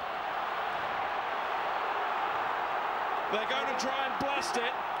got it. They're going to try and blast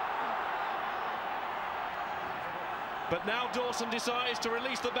it. But now Dawson decides to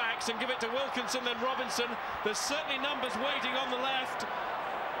release the backs and give it to Wilkinson, then Robinson. There's certainly numbers waiting on the left.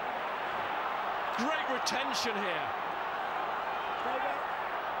 Great retention here.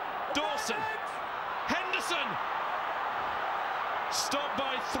 Dawson. Henderson. Stopped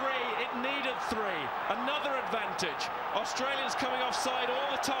by 3. It needed 3. Another advantage. Australians coming offside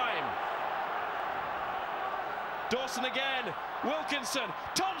all the time. Dawson again, Wilkinson,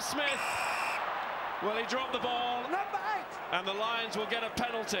 Tom Smith. Well, he dropped the ball. Number 8. And the Lions will get a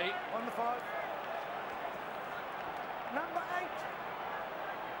penalty. On the 5. Number 8.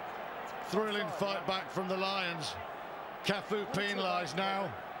 Thrilling fight back from the Lions. Kefu penalised now.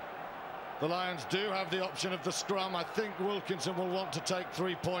 The Lions do have the option of the scrum. I think Wilkinson will want to take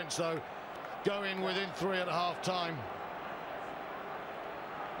 3 points, though. Go in within 3 at half-time.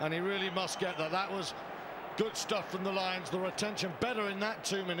 And he really must get that. That was good stuff from the Lions. The retention better in that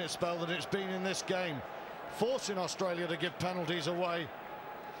 2-minute spell than it's been in this game. Forcing Australia to give penalties away.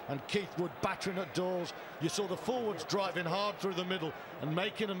 And Keith Wood battering at doors. You saw the forwards driving hard through the middle and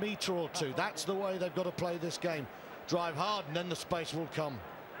making a metre or two. That's the way they've got to play this game. Drive hard and then the space will come.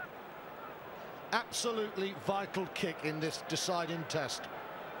 Absolutely vital kick in this deciding test.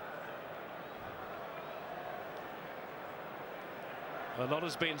 A lot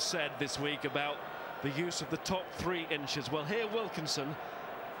has been said this week about the use of the top 3 inches. Well, here Wilkinson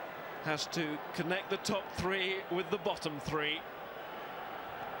has to connect the top 3 with the bottom 3.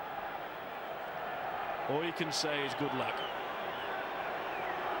 All you can say is good luck.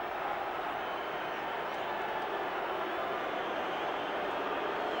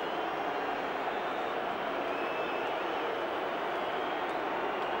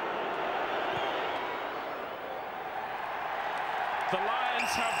 The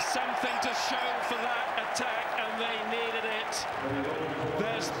Lions have something to show for that attack, and they needed it.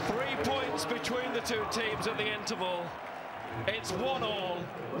 There's 3 points between the two teams at the interval. It's 1-1.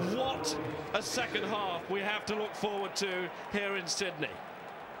 What a second half we have to look forward to here in Sydney.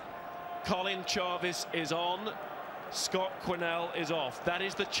 Colin Jarvis is on. Scott Quinnell is off. That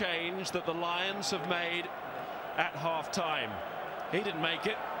is the change that the Lions have made at half-time. He didn't make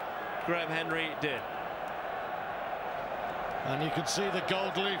it. Graham Henry did. And you can see the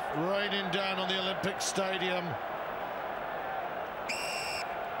gold leaf raining down on the Olympic Stadium.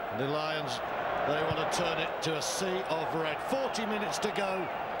 The Lions, they want to turn it to a sea of red. 40 minutes to go.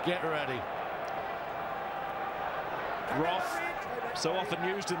 Get ready. Roff, so often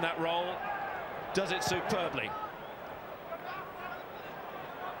used in that role, does it superbly.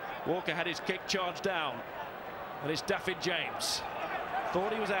 Walker had his kick charged down, and it's Daffy James.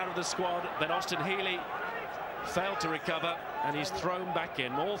 Thought he was out of the squad, then Austin Healy failed to recover, and he's thrown back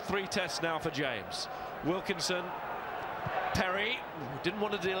in. All 3 tests now for James. Wilkinson Perry didn't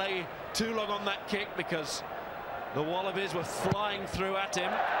want to delay too long on that kick because the Wallabies were flying through at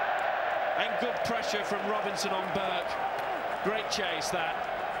him. And good pressure from Robinson on Burke. Great chase, that.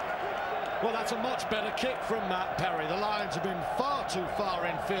 Well, that's a much better kick from Matt Perry. The Lions have been far too far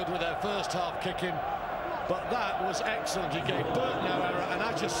infield with their first half kicking, but that was excellent. He gave Burke no error, and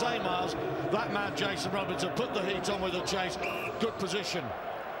as you say, Miles, that man Jason Robinson put the heat on with the chase. Good position.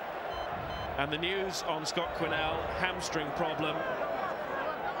 And the news on Scott Quinnell, hamstring problem,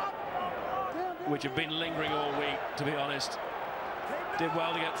 which have been lingering all week, to be honest. Did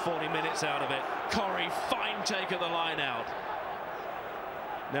well to get 40 minutes out of it. Corrie, fine take at the line out.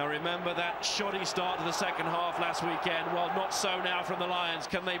 Now remember that shoddy start to the second half last weekend. Well, not so now from the Lions.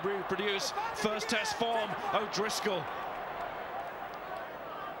 Can they reproduce first test form? O'Driscoll.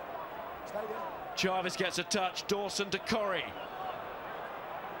 Jarvis gets a touch. Dawson to Corrie.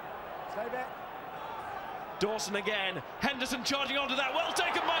 Stay back. Dawson again. Henderson charging onto that. Well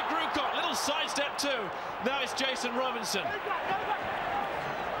taken by Grucock. Little sidestep too. Now it's Jason Robinson.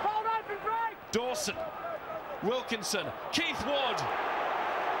 Dawson. Wilkinson. Keith Wood.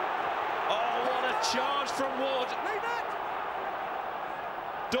 Oh, what a charge from Wood.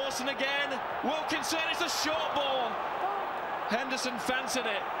 Dawson again. Wilkinson. It's a short ball. Henderson fancied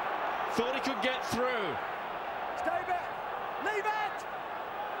it. Thought he could get through. Stay back. Leave it.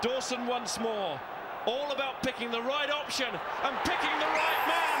 Dawson once more. All about picking the right option and picking the right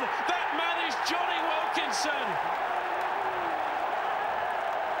man. That man is Johnny Wilkinson.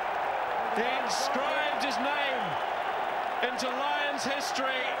 He inscribed his name into Lions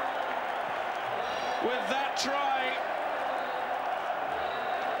history with that try.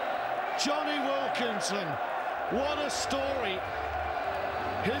 Johnny Wilkinson, what a story.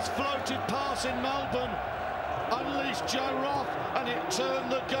 His floated pass in Melbourne unleashed Joe Roff, and it turned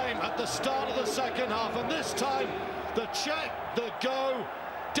the game at the start of the second half. And this time, the check, the go,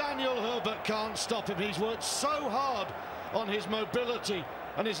 Daniel Herbert can't stop him. He's worked so hard on his mobility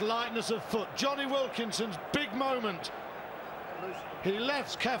and his lightness of foot. Johnny Wilkinson's big moment. He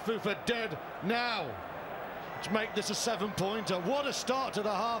left Kefu for dead now to make this a 7-pointer. What a start to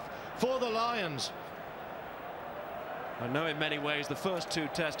the half for the Lions. I know in many ways the first two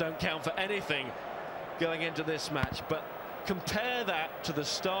tests don't count for anything going into this match, but compare that to the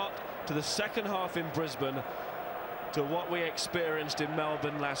start to the second half in Brisbane to what we experienced in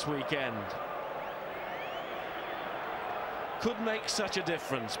Melbourne last weekend. Could make such a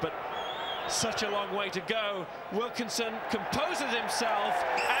difference, but such a long way to go. Wilkinson composes himself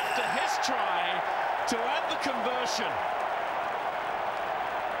after his try to add the conversion.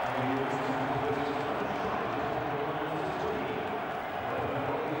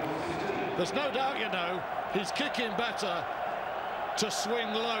 There's no doubt, you know, he's kicking better to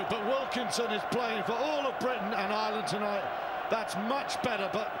swing low, but Wilkinson is playing for all of Britain and Ireland tonight. That's much better,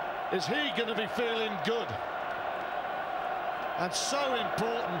 but is he going to be feeling good? And so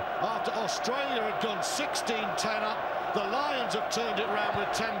important, after Australia had gone 16-10 up, the Lions have turned it round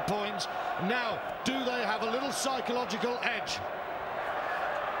with 10 points. Now, do they have a little psychological edge?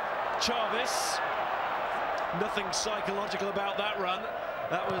 Jarvis, nothing psychological about that run.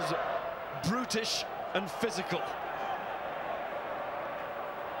 That was brutish and physical.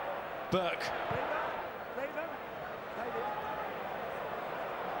 Burke.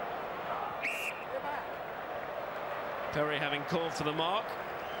 Perry having called for the mark.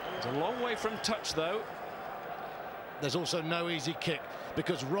 It's a long way from touch, though. There's also no easy kick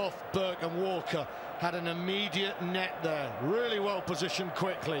because Roff, Burke and Walker had an immediate net there. Really well positioned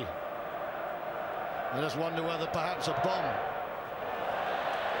quickly. I just wonder whether perhaps a bomb.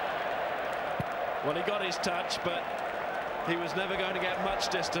 Well, he got his touch, but he was never going to get much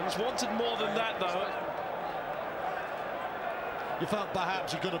distance. Wanted more than that, though. You felt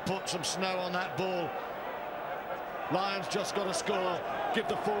perhaps he could have put some snow on that ball. Lions just got to score, give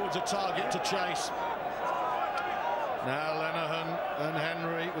the forwards a target to chase. Now Lenihan and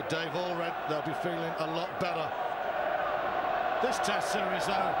Henry with Dave Allred, they'll be feeling a lot better. This test series,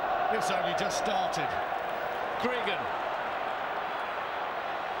 though, it's only just started. Gregan.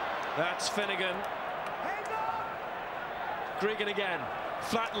 That's Finegan. Gregan again.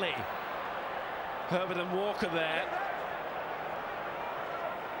 Flatley. Herbert and Walker there.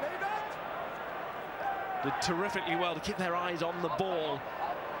 Did terrifically well to keep their eyes on the ball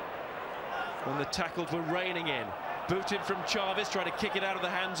when the tackles were raining in. Booted from Jarvis, trying to kick it out of the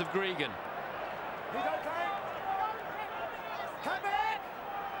hands of Gregan.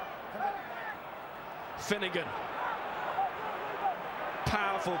 Finegan.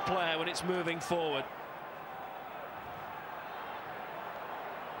 Powerful player when it's moving forward.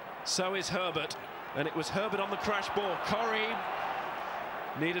 So is Herbert. And it was Herbert on the crash ball. Corrie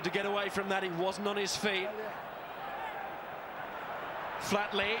needed to get away from that. He wasn't on his feet.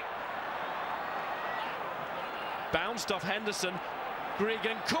 Flatley. Bounced off Henderson.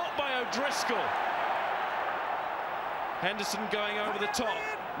 Gregan caught by O'Driscoll. Henderson going over the top.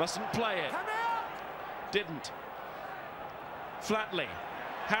 Mustn't play it. Didn't. Flatley.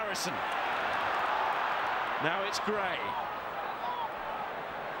 Harrison. Now it's Gray.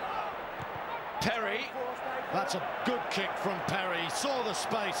 Perry. That's a good kick from Perry. He saw the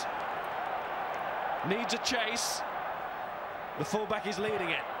space. Needs a chase. The fullback is leading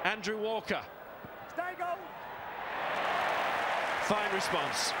it. Andrew Walker. Stay goal. Fine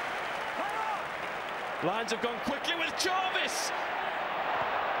response. Lyons have gone quickly with Jarvis.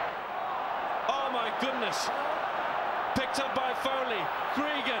 Oh my goodness. Picked up by Foley.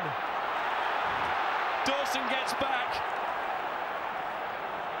 Gregan. Dawson gets back.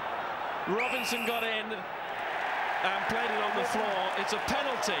 Robinson got in and played it on the floor. It's a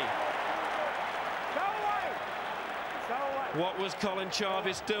penalty. Go away. Go away. What was Colin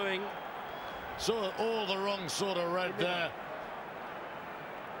Jarvis doing? Saw all the wrong sort of red there.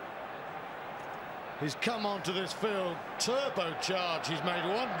 He's come onto this field turbocharged. He's made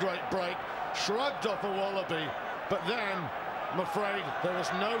one great break, shrugged off a Wallaby, but then, I'm afraid, there was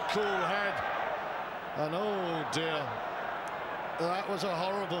no cool head. And oh dear, that was a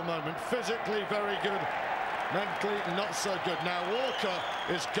horrible moment. Physically very good, mentally not so good. Now Walker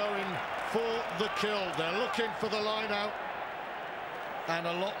is going for the kill. They're looking for the line out, and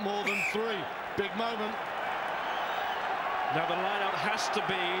a lot more than 3. Big moment. Now the line-out has to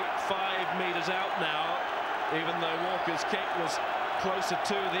be 5 metres out now, even though Walker's kick was closer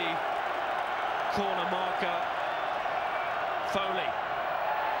to the corner marker. Foley.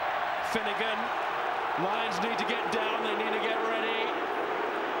 Finegan. Lions need to get down, they need to get ready.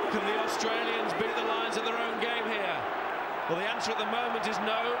 Can the Australians beat the Lions at their own game here? Well, the answer at the moment is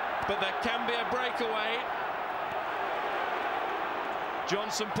no, but there can be a breakaway.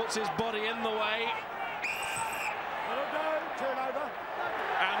 Johnson puts his body in the way.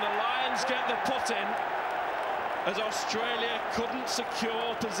 And the Lions get the put in as Australia couldn't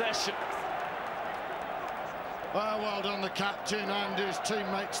secure possession. Well done the captain and his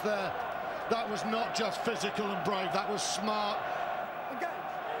teammates there. That was not just physical and brave, that was smart.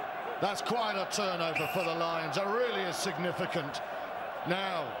 That's quite a turnover for the Lions. That really is significant.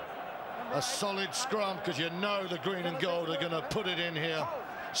 Now, a solid scrum, because you know the green and gold are going to put it in here.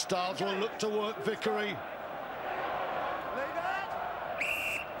 Stiles will look to work Vickery.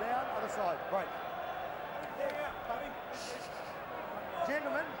 Down, other side, break.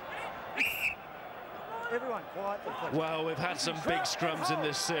 Gentlemen, everyone quiet. Well, we've had some big scrums in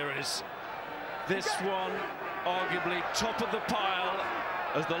this series. This one, arguably top of the pile,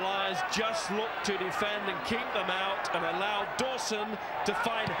 as the Lions just look to defend and keep them out and allow Dawson to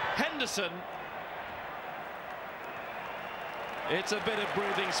find Henderson. It's a bit of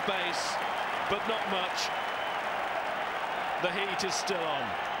breathing space, but not much. The heat is still on.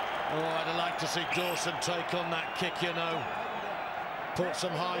 Oh, I'd like to see Dawson take on that kick, you know. Put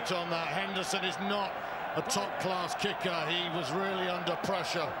some height on that. Henderson is not a top-class kicker. He was really under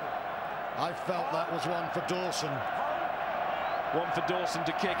pressure. I felt that was one for Dawson. One for Dawson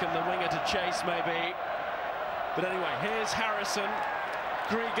to kick and the winger to chase, maybe. But anyway, here's Harrison.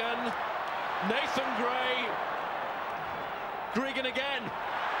 Gregan. Nathan Gray. Gregan again.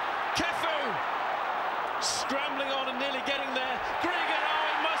 Kefu. Scrambling on and nearly getting there. Gregan,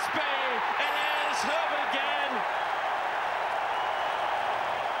 oh, it must be. It is Herbert again.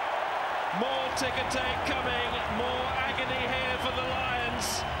 More ticker tape coming. More agony here for the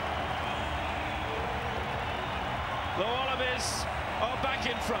Lions. The Wallabies are back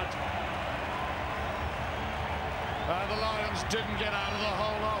in front. The Lions didn't get out of the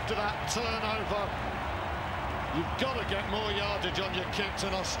hole after that turnover. You've got to get more yardage on your kicks,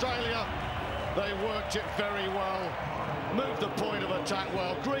 and Australia, they worked it very well. Moved the point of attack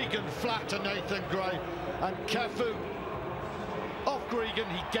well. Gregan flat to Nathan Gray, and Kefu off Gregan.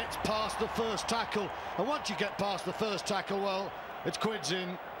 He gets past the first tackle, and once you get past the first tackle, well, it's quids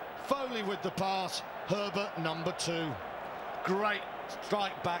in. Foley with the pass. Herbert, number 2. Great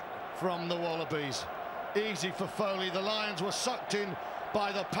strike back from the Wallabies. Easy for Foley. The Lions were sucked in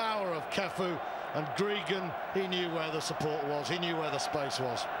by the power of Kefu, and Gregan, he knew where the support was. He knew where the space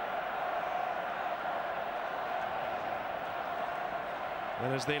was.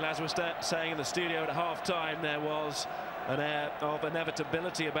 And as the lads were saying in the studio at half-time, there was an air of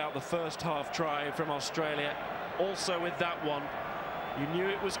inevitability about the first half try from Australia. Also with that one, you knew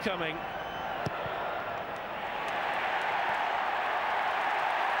it was coming.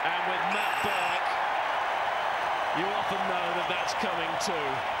 And with Burke them know that that's coming too.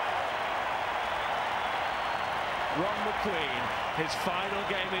 Ron McQueen, his final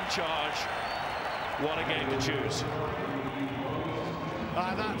game in charge. What a game to choose.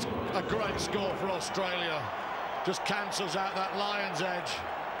 That's a great score for Australia. Just cancels out that Lyons edge.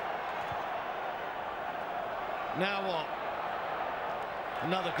 Now what?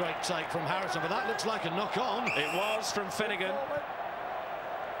 Another great take from Harrison, but that looks like a knock-on. It was from Finegan.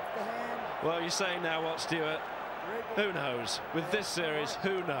 Well, you say now what, Stuart? Who knows? With this series,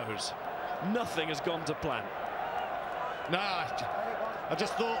 who knows? Nothing has gone to plan. No, I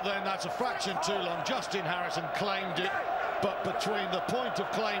just thought then that's a fraction too long. Justin Harrison claimed it, but between the point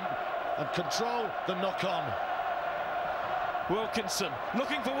of claim and control, the knock-on. Wilkinson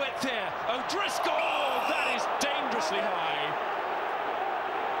looking for width here. O'Driscoll! Oh, that is dangerously high.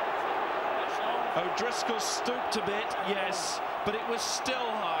 O'Driscoll stooped a bit, yes, but it was still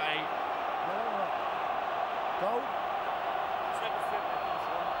high. Goal.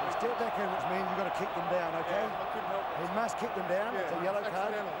 Step back in, which means you've got to kick them down, okay? He must kick them down. It's a yellow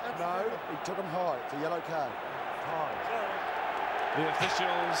card. No, he took them high. It's a yellow card. High. The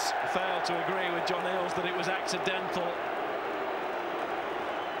officials failed to agree with John Eales that it was accidental.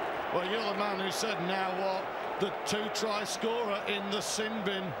 Well, you're the man who said now what? The two-try scorer in the sin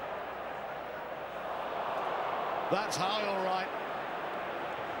bin. That's high, all right.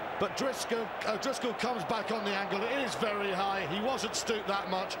 But O'Driscoll comes back on the angle. It is very high. He wasn't stooped that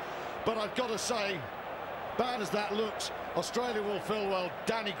much. But I've got to say, bad as that looks, Australia will feel, well,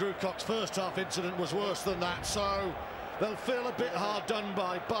 Danny Grucock's first half incident was worse than that. So they'll feel a bit hard done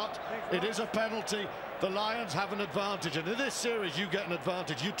by. But it is a penalty. The Lions have an advantage. And in this series, you get an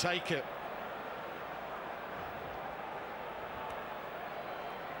advantage. You take it.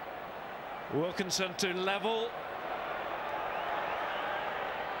 Wilkinson to level.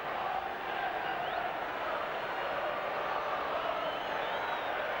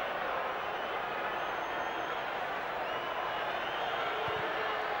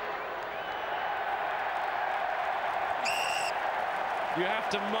 You have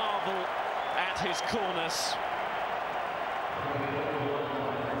to marvel at his coolness.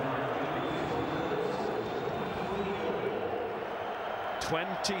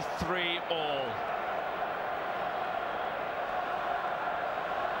 (23 all).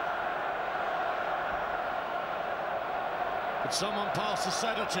 Did someone pass the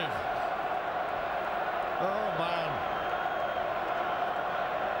sedative? Oh, man.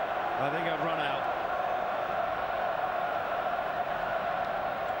 I think I've run out.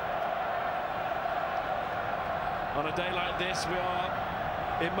 On a day like this, we are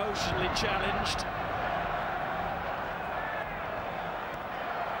emotionally challenged.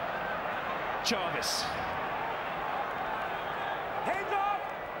 Jarvis. Hands off!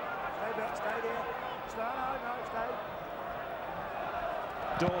 Stay back, stay there. Stay, no, stay.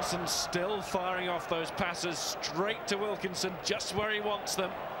 Dawson still firing off those passes straight to Wilkinson, just where he wants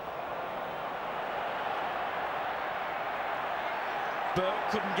them. Burke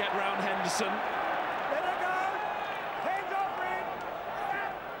couldn't get round Henderson. Let her go! Hands off, Red!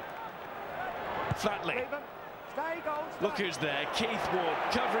 Flatley. Stay, goal, stay. Look who's there, Keith Ward,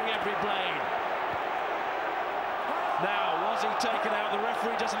 covering every blade. Now, was he taken out? The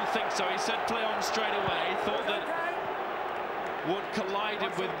referee doesn't think so. He said play on straight away. Thought that Wood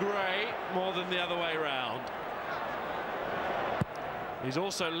collided with Gray more than the other way round. He's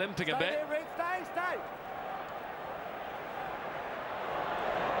also limping a bit. Stay.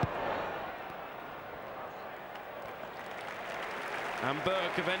 And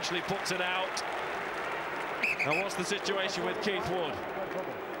Burke eventually puts it out. Now, what's the situation with Keith Wood?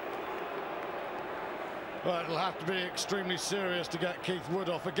 Well, it'll have to be extremely serious to get Keith Wood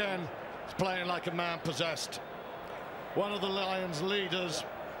off again. He's playing like a man possessed. One of the Lions' leaders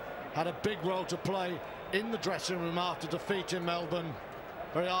had a big role to play in the dressing room after defeat in Melbourne.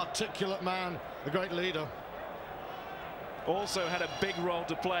 Very articulate man, a great leader. Also had a big role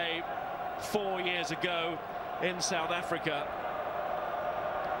to play 4 years ago in South Africa.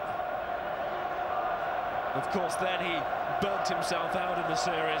 Of course, then he burnt himself out in the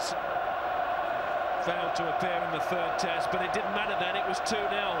series. Failed to appear in the third test, but it didn't matter then. It was 2-0.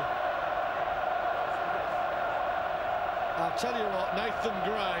 I'll tell you what, Nathan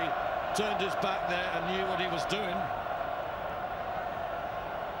Gray turned his back there and knew what he was doing.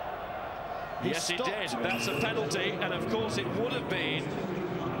 Yes, he did. That's a penalty, and of course it would have been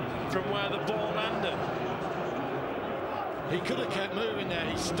from where the ball landed. He could have kept moving there.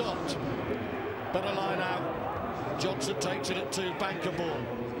 He stopped. Better line out. Johnson takes it at 2, banker ball.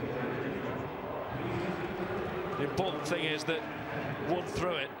 The important thing is that Wood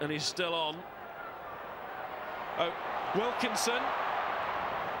threw it, and he's still on. Oh, Wilkinson.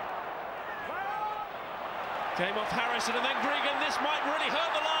 Came off Harrison and then Gregan. This might really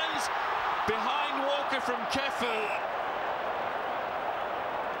hurt the Lions. Behind Walker from Kefu.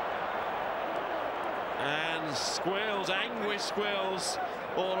 And squeals, anguish squeals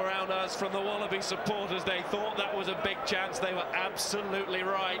all around us from the Wallaby supporters. They thought that was a big chance. They were absolutely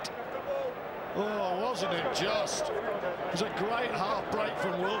right. Oh, wasn't it just? It was a great half break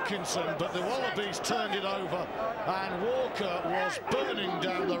from Wilkinson, but the Wallabies turned it over and Walker was burning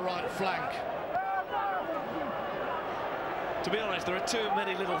down the right flank. To be honest, there are too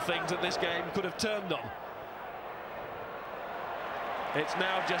many little things that this game could have turned on. It's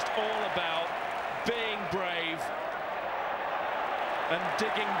now just all about being brave and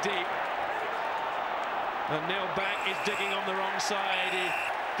digging deep. And Neil Back is digging on the wrong side.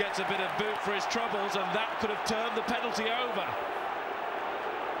 He gets a bit of boot for his troubles, and that could have turned the penalty over.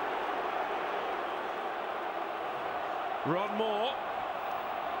 Rod Moore.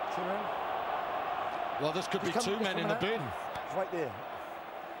 Well, this could be two men in the bin. It's right there.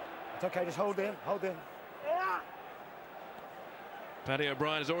 It's okay, just hold there, hold there. Paddy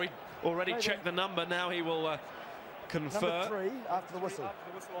O'Brien has already checked the number. Now he will confer. Number 3 after the whistle.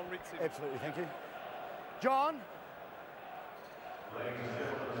 After the whistle on receive. Absolutely, thank you. John.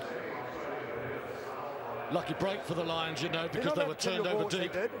 Lucky break for the Lions, you know, because they were turned over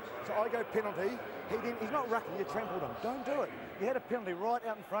deep. So I go penalty. He's not rucking, you trampled him. Don't do it. You had a penalty right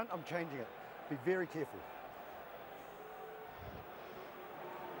out in front. I'm changing it. Be very careful.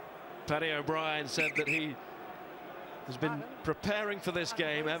 Paddy O'Brien said that he has been preparing for this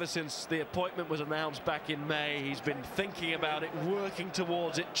game ever since the appointment was announced back in May. He's been thinking about it, working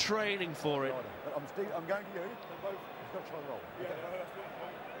towards it, training for it. I'm going to you. You've got to try and roll. Okay.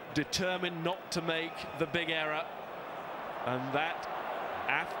 Determined not to make the big error. And that,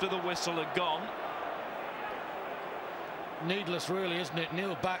 after the whistle had gone. Needless, really, isn't it?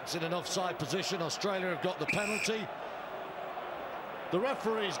 Neil Back's in an offside position. Australia have got the penalty. The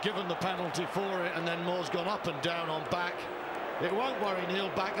referee's given the penalty for it, and then Moore's gone up and down on Back. It won't worry Neil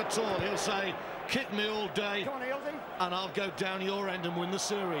Back at all. He'll say, kick me all day, Come on, Eales. and I'll go down your end and win the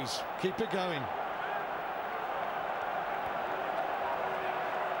series. Keep it going.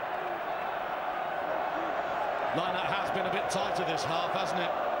 Line-up has been a bit tighter this half, hasn't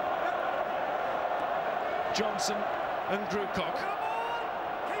it? Johnson and Grewcock.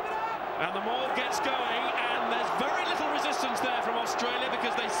 And the maul gets going, and there's very little resistance there from Australia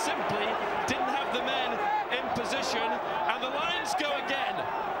because they simply didn't have the men in position, and the Lions go again.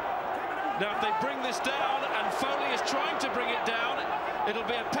 Now, if they bring this down, and Foley is trying to bring it down, it'll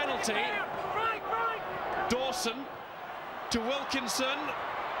be a penalty. Dawson to Wilkinson.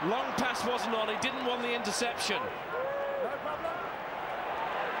 Long pass wasn't on, he didn't want the interception.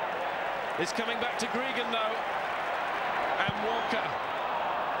 It's coming back to Gregan, though, and Walker.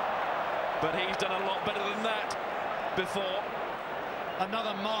 But he's done a lot better than that before.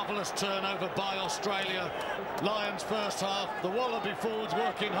 Another marvellous turnover by Australia. Lions first half, the Wallaby forwards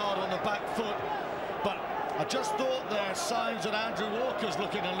working hard on the back foot. But I just thought there signs that Andrew Walker's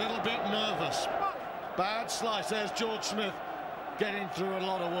looking a little bit nervous. Bad slice, there's George Smith getting through a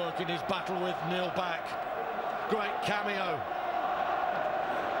lot of work in his battle with Neil Back. Great cameo.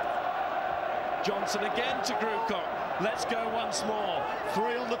 Johnson again to Grewcock. Let's go once more.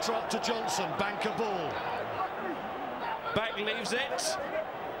 3 on the trot to Johnson. Banker ball. Back leaves it.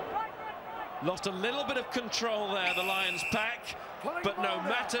 Lost a little bit of control there, the Lions pack. But no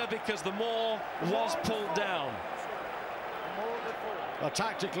matter, because the maul was pulled down. Well,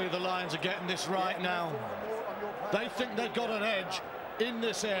 tactically, the Lions are getting this right now. They think they've got an edge in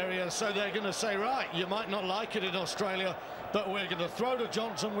this area, so they're going to say, right, you might not like it in Australia, but we're going to throw to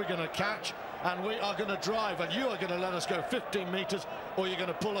Johnson, we're going to catch, and we are going to drive, and you are going to let us go 15 metres, or you're going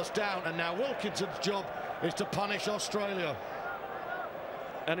to pull us down. And now Wilkinson's job is to punish Australia.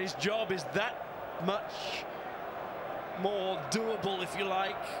 And his job is that much more doable, if you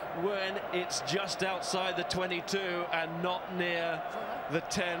like, when it's just outside the 22 and not near the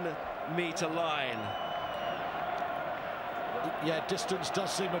 10-metre line. Yeah, distance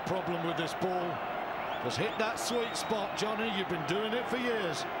does seem a problem with this ball. Just hit that sweet spot, Johnny. You've been doing it for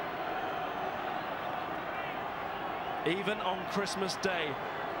years. Even on Christmas Day,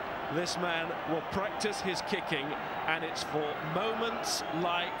 this man will practice his kicking, and it's for moments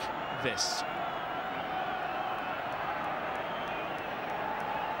like this.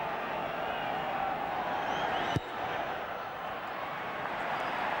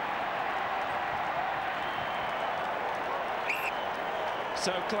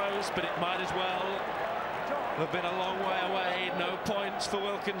 So close, but it might as well have been a long way away. No points for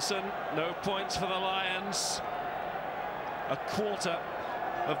Wilkinson, no points for the Lions. a quarter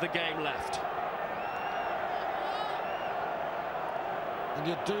of the game left. And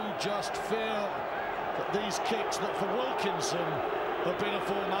you do just feel that these kicks that for Wilkinson have been a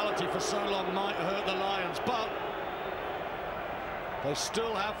formality for so long might hurt the Lions, but they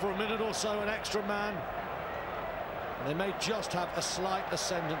still have for a minute or so an extra man. And they may just have a slight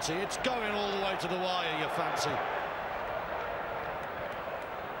ascendancy. It's going all the way to the wire, you fancy.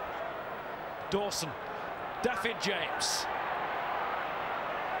 Dawson, Daffyd James.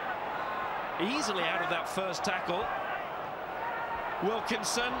 Easily out of that first tackle.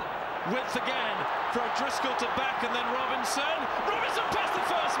 Wilkinson, width again for O'Driscoll to back, and then Robinson. Robinson past the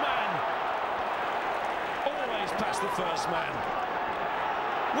first man. Always past the first man.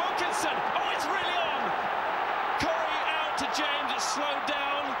 Wilkinson, oh, it's really on. Corey out to James, it's slowed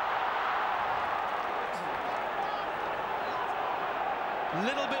down. A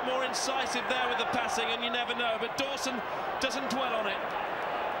little bit more incisive there with the passing, and you never know, but Dawson doesn't dwell on it.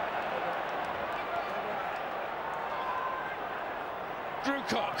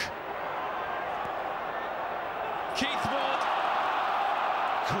 Drewcock. Keith Ward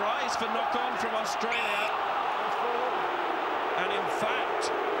cries for knock-on from Australia. And in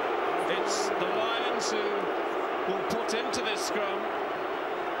fact, it's the Lions who will put into this scrum.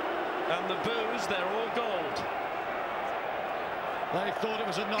 And the boos, they're all gold. They thought it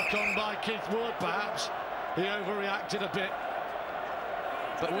was a knock-on by Keith Ward, perhaps. He overreacted a bit.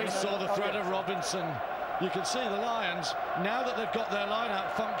 But we saw the threat of Robinson. You can see the Lions, now that they've got their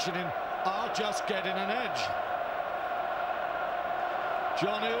line-out functioning, are just getting an edge.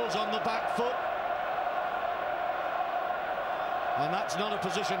 John Eales on the back foot. And that's not a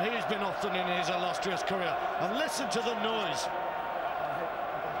position he's been often in his illustrious career. And listen to the noise.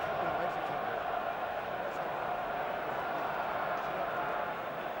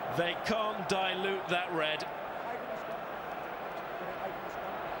 They can't dilute that red.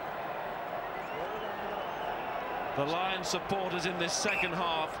 The Lions supporters in this second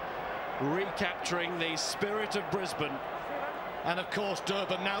half recapturing the spirit of Brisbane. And of course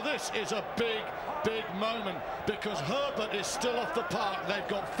Durban. Now this is a big moment, because Herbert is still off the park. They've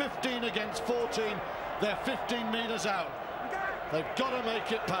got 15 against 14. They're 15 metres out. They've got to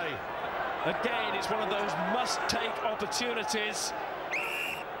make it pay. Again, it's one of those must-take opportunities.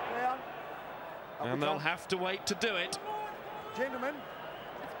 And they'll have to wait to do it. Gentlemen,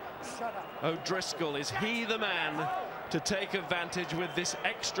 shut up. O'Driscoll, is he the man to take advantage with this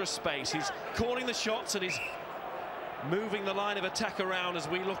extra space? He's calling the shots and he's moving the line of attack around as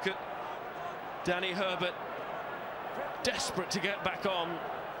we look at Danny Herbert, desperate to get back on.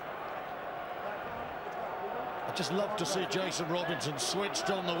 I'd just love to see Jason Robinson switched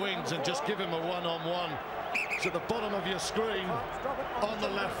on the wings and just give him a one-on-one. It's at the bottom of your screen on the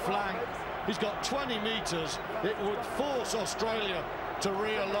left flank. He's got 20 metres. It would force Australia to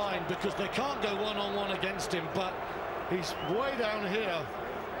realign because they can't go one-on-one against him, but he's way down here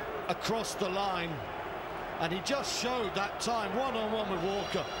across the line, and he just showed that time one-on-one with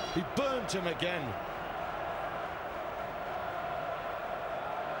Walker. He burnt him again.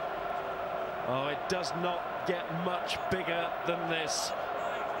 Oh, it does not get much bigger than this.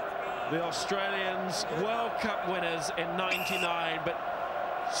 The Australians, World Cup winners in '99, but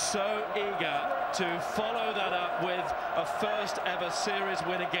so eager to follow that up with a first ever series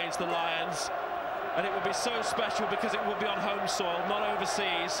win against the Lions. And it would be so special because it would be on home soil, not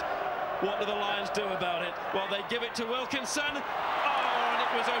overseas. What do the Lions do about it? Well, they give it to Wilkinson. Oh, and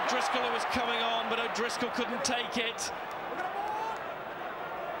it was O'Driscoll who was coming on, but O'Driscoll couldn't take it.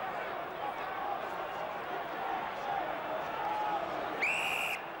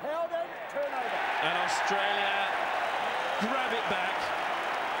 And Australia grab it back.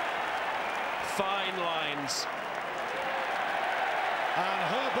 Fine lines. And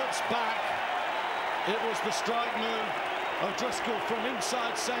Herbert's back. It was the strike move. O'Driscoll from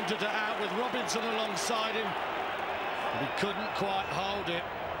inside centre to out with Robinson alongside him. And he couldn't quite hold it.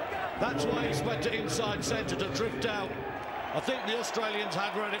 That's why he's went to inside centre to drift out. I think the Australians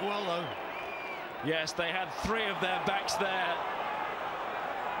had read it well, though. Yes, they had three of their backs there.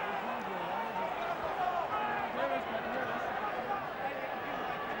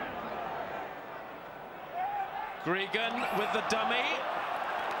 Gregan with the dummy.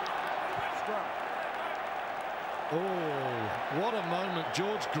 Oh, what a moment,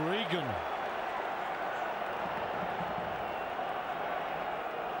 George Gregan.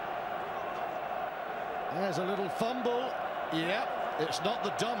 There's a little fumble. Yep, it's not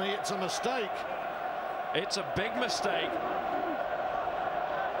the dummy, it's a mistake. It's a big mistake.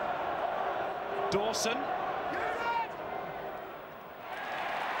 Dawson.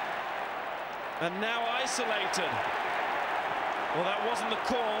 And now isolated. Well, that wasn't the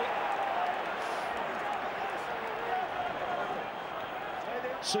call.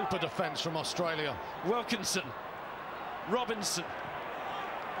 Super defence from Australia. Wilkinson, Robinson.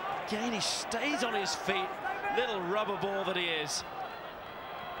 Again, he stays on his feet. Little rubber ball that he is.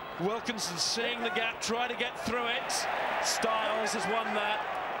 Wilkinson seeing the gap, trying to get through it. Stiles has won that.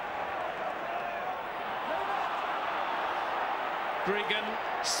 Gregan,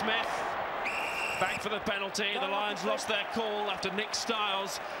 Smith, back for the penalty. The Lions lost their call after Nick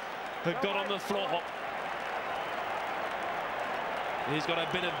Stiles had got on the floor. He's got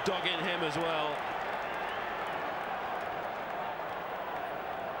a bit of dog in him as well.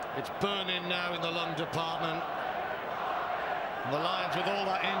 It's burning now in the lung department. And the Lions, with all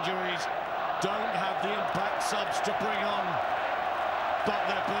that injuries, don't have the impact subs to bring on. But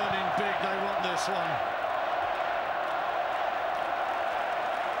they're burning big. They want this one.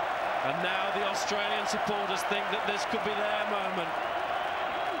 And now the Australian supporters think that this could be their moment.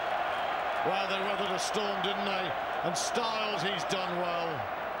 Well, they weathered a storm, didn't they? And Stiles, he's done well.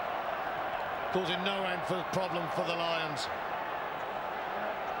 Causing no end for problem for the Lions.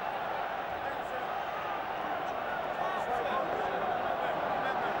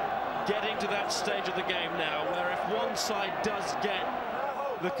 Getting to that stage of the game now where if one side does get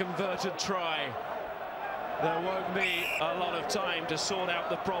the converted try, there won't be a lot of time to sort out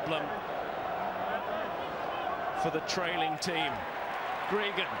the problem for the trailing team.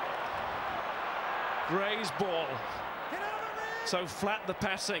 Gregan. Gray's ball. So flat the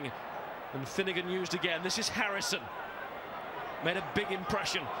passing. And Finegan used again. This is Harrison. Made a big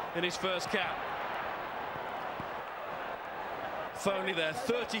impression in his first cap. Foley there,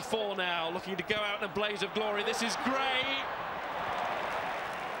 34 now, looking to go out in a blaze of glory. This is Gray.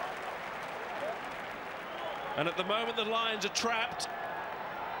 And at the moment, the Lions are trapped.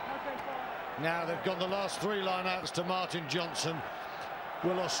 Now they've got the last three line-outs to Martin Johnson.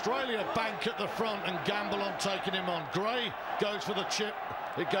 Will Australia bank at the front and gamble on taking him on? Gray goes for the chip.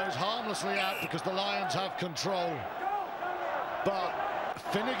 It goes harmlessly out because the Lions have control. But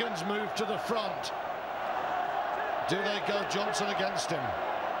Finegan's moved to the front. Do they go Johnson against him?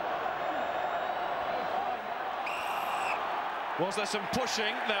 Was there some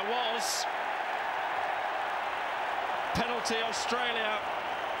pushing? There was. Penalty Australia.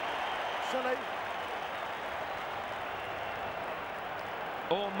 Silly.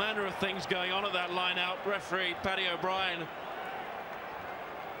 All manner of things going on at that line-out. Referee Paddy O'Brien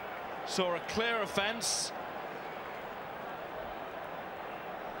saw a clear offence.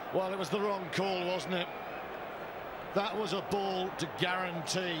 Well, it was the wrong call, wasn't it? That was a ball to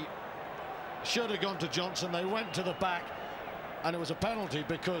guarantee. Should have gone to Johnson. They went to the back, and it was a penalty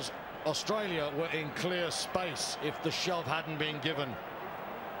because Australia were in clear space if the shove hadn't been given.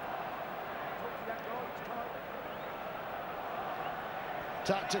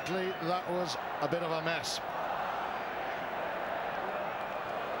 Tactically, that was a bit of a mess.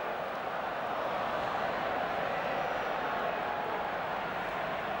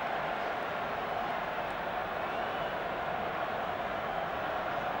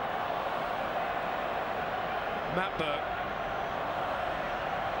 Matt Burke.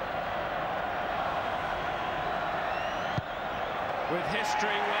 With history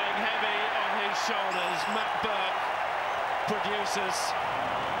weighing heavy on his shoulders, Matt Burke produces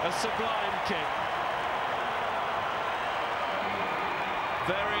a sublime kick.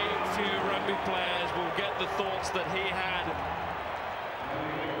 Very few rugby players will get the thoughts that he had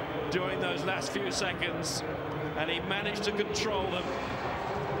during those last few seconds, and he managed to control them.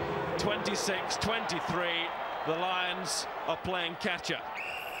 26-23. The Lions are playing catcher.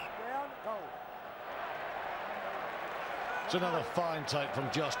 It's another fine take from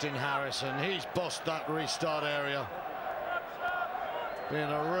Justin Harrison. He's bossed that restart area. Being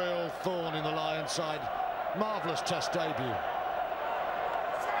a real thorn in the Lions side. Marvellous test debut.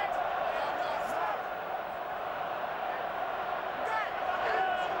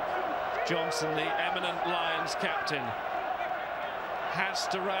 Johnson, the eminent Lions captain, has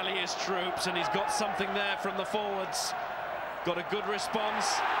to rally his troops, and he's got something there from the forwards. Got a good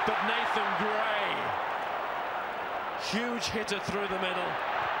response, but Nathan Gray, huge hitter through the middle.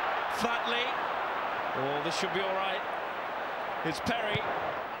 Flatley, oh, this should be all right. It's Perry,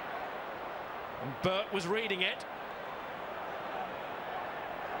 and Burke was reading it,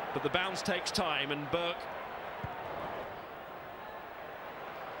 but the bounce takes time, and Burke,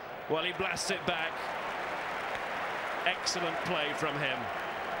 well, he blasts it back. Excellent play from him.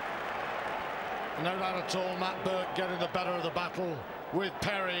 No doubt at all, Matt Burke getting the better of the battle with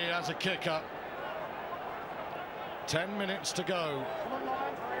Perry as a kicker. 10 minutes to go.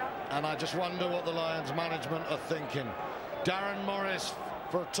 And I just wonder what the Lions management are thinking. Darren Morris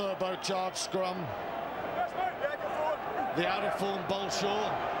for a turbocharged scrum. The out-of-form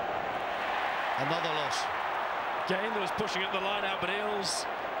Bolshaw. Another loss. Gain that was pushing at the line out, but Eales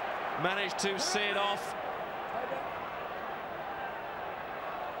managed to see it off.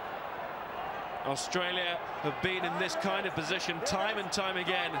 Australia have been in this kind of position time and time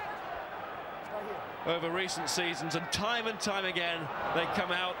again over recent seasons, and time again they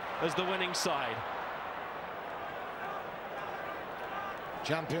come out as the winning side.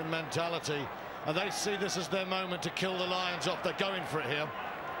 Champion mentality, and they see this as their moment to kill the Lions off. They're going for it here.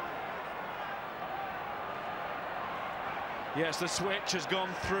 Yes, the switch has gone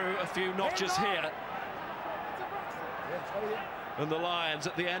through a few notches here. And the Lions,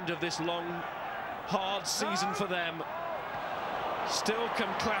 at the end of this long, hard season for them, still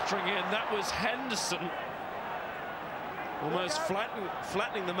come clattering in. That was Henderson, almost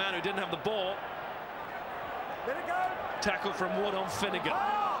flattening the man who didn't have the ball. Tackle from Wood on Finegan.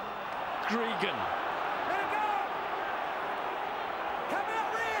 Gregan.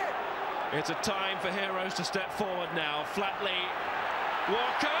 It's a time for heroes to step forward now. Flatley,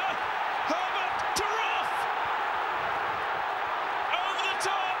 Walker, Herbert to Roff. Over the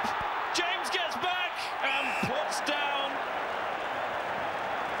top. James gets back and puts down.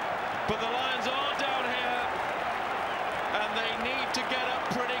 But the Lions are down here, and they need to get up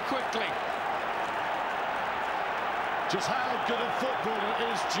pretty quickly. Just how good a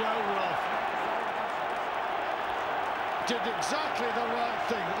footballer is Joe Roff. Did exactly the right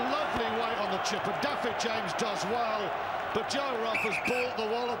thing. Lovely weight on the chipper. Daffy James does well, but Joe Roff has bought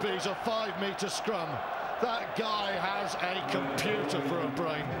the Wallabies a 5-metre scrum. That guy has a computer for a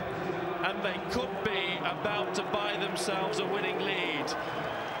brain. And they could be about to buy themselves a winning lead.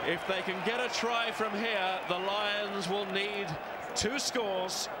 If they can get a try from here, the Lions will need 2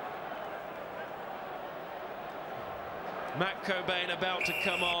 scores. Matt Cockbain about to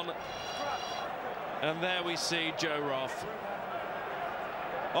come on. And there we see Joe Roff,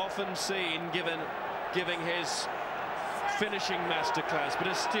 often seen giving his finishing masterclass, but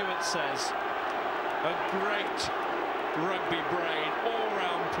as Stewart says, a great rugby brain,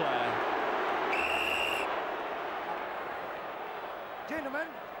 all-round player. Gentlemen,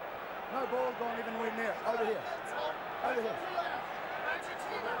 no ball gone even near. Over here. Over here.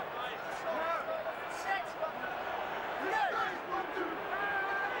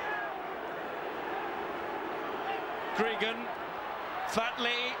 Gregan,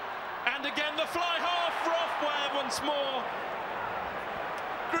 Flatley, and again the fly half. Roff once more.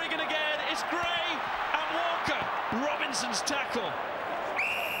 Gregan again. It's Gray and Walker. Robinson's tackle.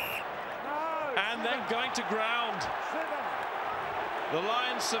 And then going to ground. The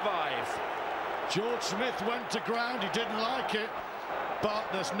Lions survive. George Smith went to ground. He didn't like it, but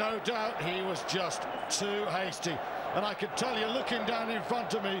there's no doubt he was just too hasty. And I can tell you, looking down in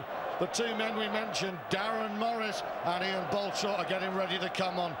front of me, the 2 men we mentioned, Darren Morris and Ian Bolshaw, are getting ready to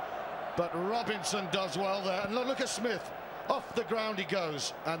come on. But Robinson does well there. And look at Smith. Off the ground he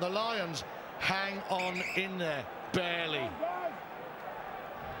goes. And the Lions hang on in there, barely.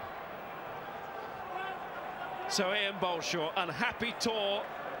 So Ian Bolshaw, unhappy tour,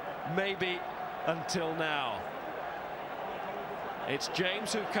 maybe until now. It's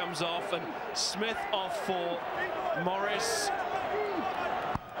James who comes off, and Smith off for Morris.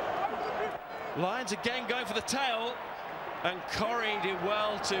 Lions again going for the tail, and Corrie did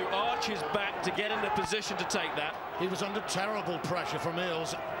well to arch his back to get in a position to take that. He was under terrible pressure from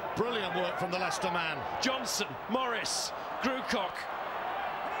Eales. Brilliant work from the Leicester man. Johnson, Morris, Grewcock.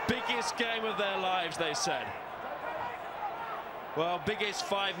 Biggest game of their lives, they said. Well, biggest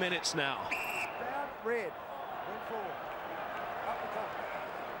 5 minutes now. Down, red. Went forward. Up the top.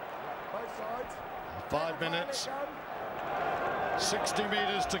 Both sides. 5 minutes. 60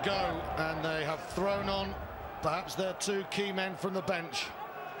 metres to go, and they have thrown on perhaps their 2 key men from the bench.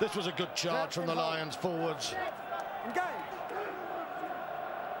 This was a good charge from the Lions forwards. Engage.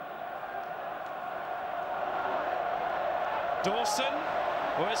 Dawson,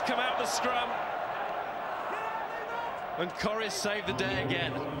 who has come out the scrum. And Corrie saved the day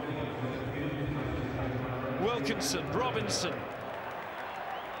again. Wilkinson, Robinson.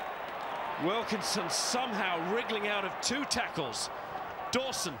 Wilkinson somehow wriggling out of 2 tackles.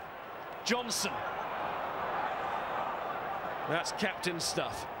 Dawson, Johnson. That's captain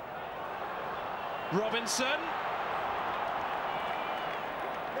stuff. Robinson.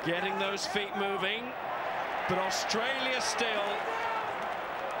 Getting those feet moving. But Australia still.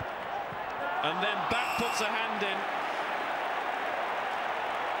 And then back puts a hand in.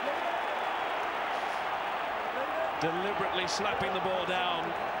 Deliberately slapping the ball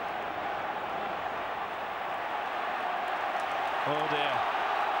down. Oh dear.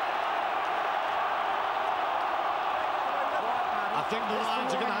 I think the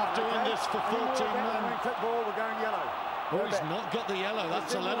Lions are going to have to win this for 14 men. Quick ball, we're going yellow. Oh, he's not got the yellow.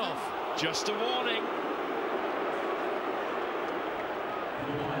 That's a let-off. Just a warning.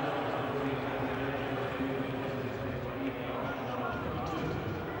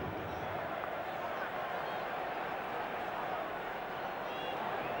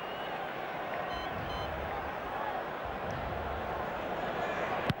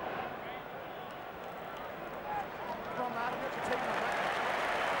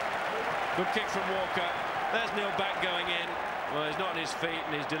 Good kick from Walker. There's Neil back going in. Well, he's not on his feet,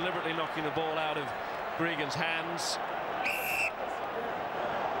 and he's deliberately knocking the ball out of Gregan's hands.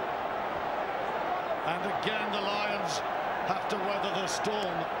 And again, the Lions have to weather the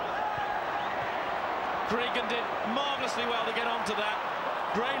storm. Gregan did marvellously well to get onto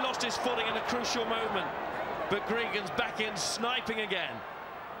that. Gray lost his footing in a crucial moment, but Gregan's back in, sniping again.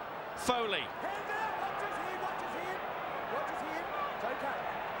 Foley.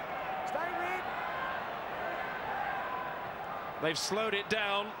 They've slowed it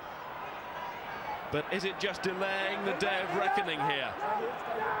down, but is it just delaying the day of reckoning here?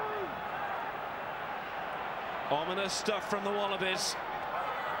 Ominous stuff from the Wallabies.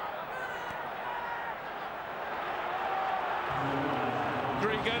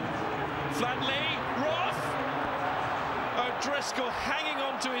 Gregan, Flatley, Roff. O'Driscoll hanging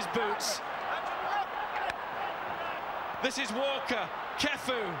on to his boots. This is Walker,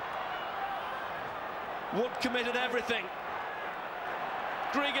 Kefu. Wood committed everything.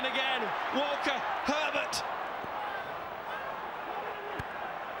 Gregan again, Walker, Herbert.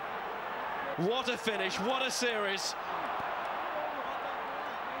 What a finish, what a series.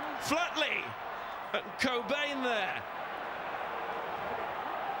 Flatley and Cockbain there.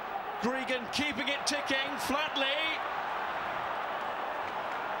 Gregan keeping it ticking, Flatley.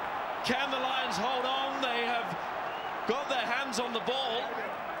 Can the Lions hold on? They have got their hands on the ball.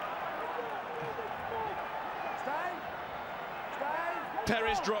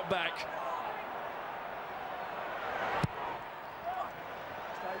 Perry's dropped back.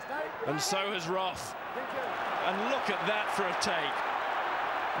 And so has Roff. And look at that for a take.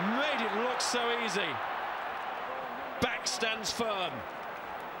 Made it look so easy. Back stands firm.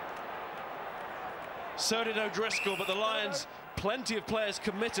 So did O'Driscoll, but the Lions, plenty of players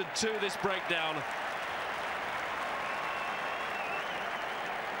committed to this breakdown.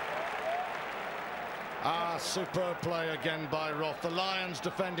 Superb play again by Roff. The Lions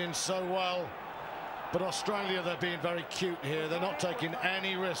defending so well, but Australia, they're being very cute here. They're not taking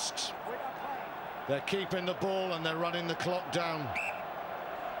any risks. They're keeping the ball and they're running the clock down.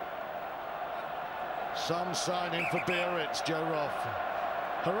 Some signing for Biarritz, Joe Roff.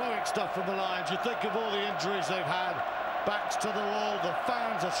 Heroic stuff from the Lions. You think of all the injuries they've had. Backs to the wall, the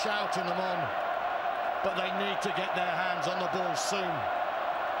fans are shouting them on, but they need to get their hands on the ball soon.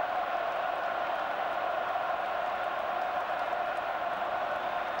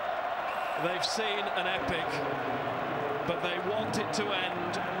 They've seen an epic, but they want it to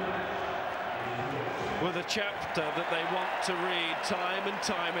end with a chapter that they want to read time and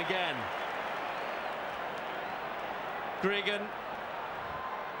time again. Gregan.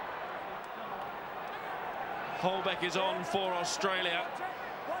 Holbeck is on for Australia.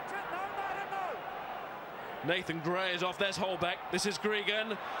 Nathan Gray is off. There's Holbeck. This is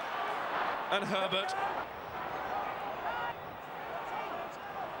Gregan and Herbert.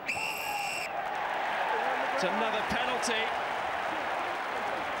 It's another penalty.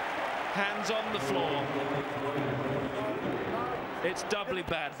 Hands on the floor. It's doubly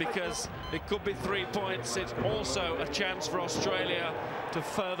bad because it could be 3 points. It's also a chance for Australia to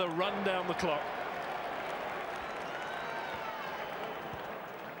further run down the clock.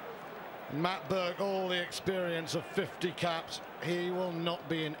 Matt Burke, all the experience of 50 caps. He will not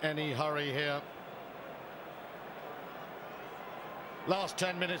be in any hurry here. Last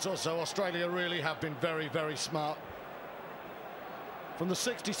 10 minutes or so, Australia really have been very, very smart. From the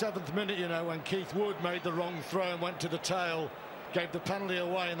 67th minute, you know, when Keith Wood made the wrong throw and went to the tail, gave the penalty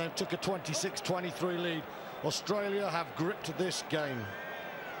away and then took a 26-23 lead. Australia have gripped this game.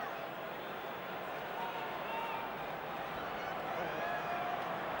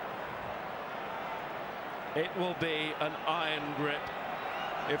 It will be an iron grip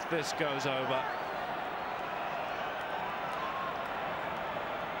if this goes over.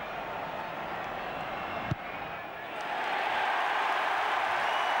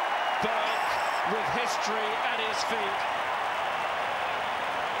 Burke with history at his feet.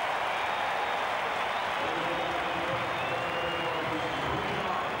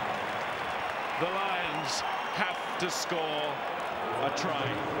 The Lions have to score a try.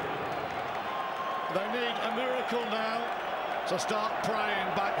 They need a miracle now to start praying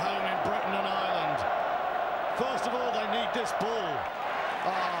back home in Britain and Ireland. First of all, they need this ball.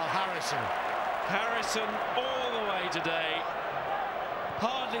 Harrison. Harrison all the way today.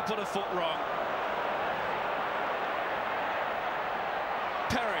 Hardly put a foot wrong.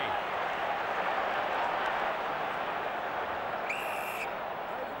 Perry.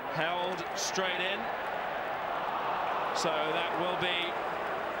 Held straight in. So that will be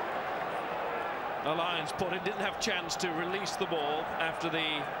a Lyons put in. Didn't have chance to release the ball after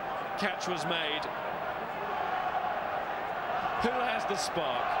the catch was made. Who has the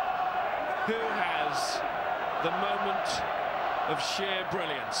spark? Who has the moment of sheer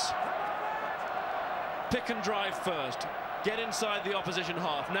brilliance? Pick and drive first. Get inside the opposition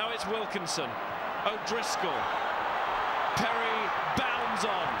half. Now it's Wilkinson. O'Driscoll. Perry bounds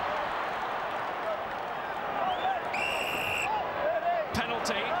on.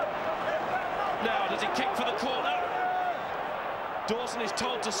 Penalty. Now, does he kick for the corner? Dawson is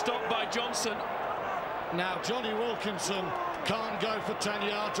told to stop by Johnson. Now, Johnny Wilkinson can't go for 10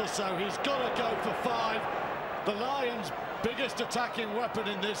 yards or so. He's got to go for 5. The Lions' biggest attacking weapon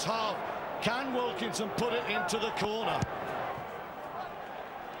in this half. Can Wilkinson put it into the corner?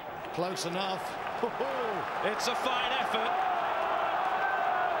 Close enough. It's a fine effort.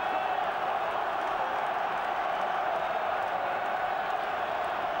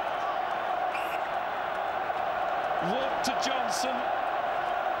 Walk to Johnson.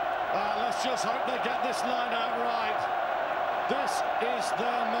 Let's just hope they get this line out right. This is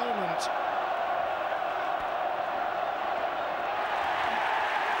their moment.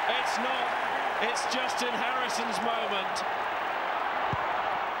 It's not. It's Justin Harrison's moment.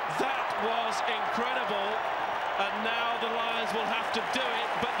 That was incredible. And now the Lions will have to do it,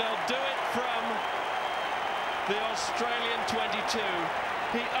 but they'll do it from the Australian 22.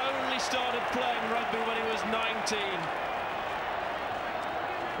 He only started playing rugby when he was 19.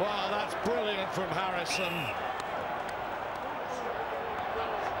 Wow, that's brilliant from Harrison.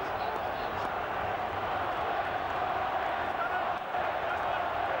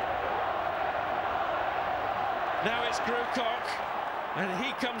 Now it's Grewcock, and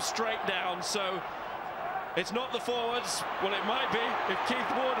he comes straight down, so it's not the forwards. Well, it might be, if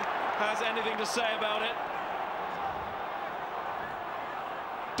Keith Wood has anything to say about it.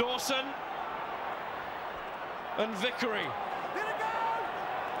 Dawson and Vickery.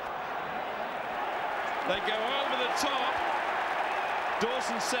 They go over the top.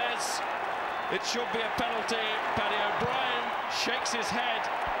 Dawson says it should be a penalty. Paddy O'Brien shakes his head.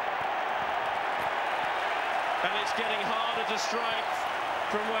 And it's getting harder to strike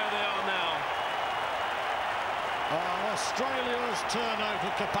from where they are now. Australia's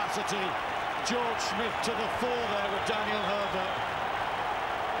turnover capacity. George Smith to the fore there with Daniel Herbert.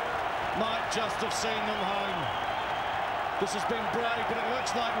 Might just have seen them home. This has been brave, but it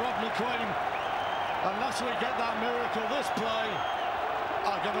looks like Rob McQueen, unless we get that miracle, this play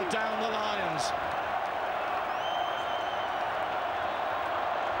are going to down the Lions.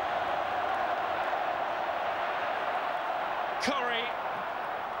 Curry.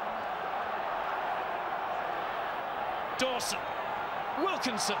 Dawson.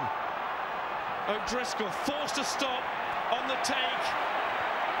 Wilkinson. O'Driscoll forced to stop on the take.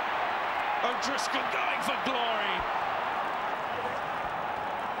 O'Driscoll going for glory.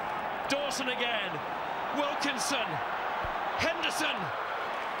 Dawson again. Wilkinson. Henderson.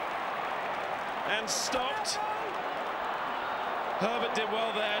 And stopped. Herbert did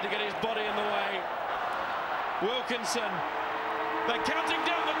well there to get his body in the way. Wilkinson. They're counting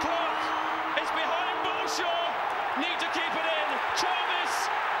down the clock. It's behind Bullshaw. Need to keep it in. Jarvis.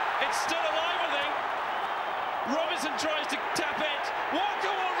 It's still alive, I think. Robinson tries to tap it.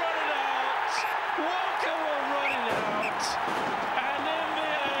 Walker will run it out. Walker will run it out. And in the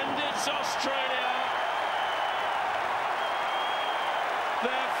end, it's Australia.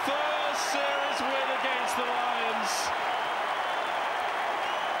 Their first series win against the Lions.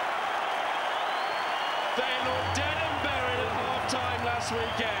 They looked dead and buried at half-time last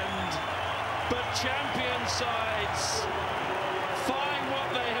weekend. But champion sides find what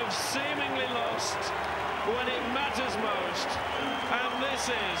they have seemingly lost when it matters most. And this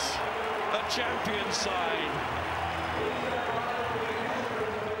is a champion side.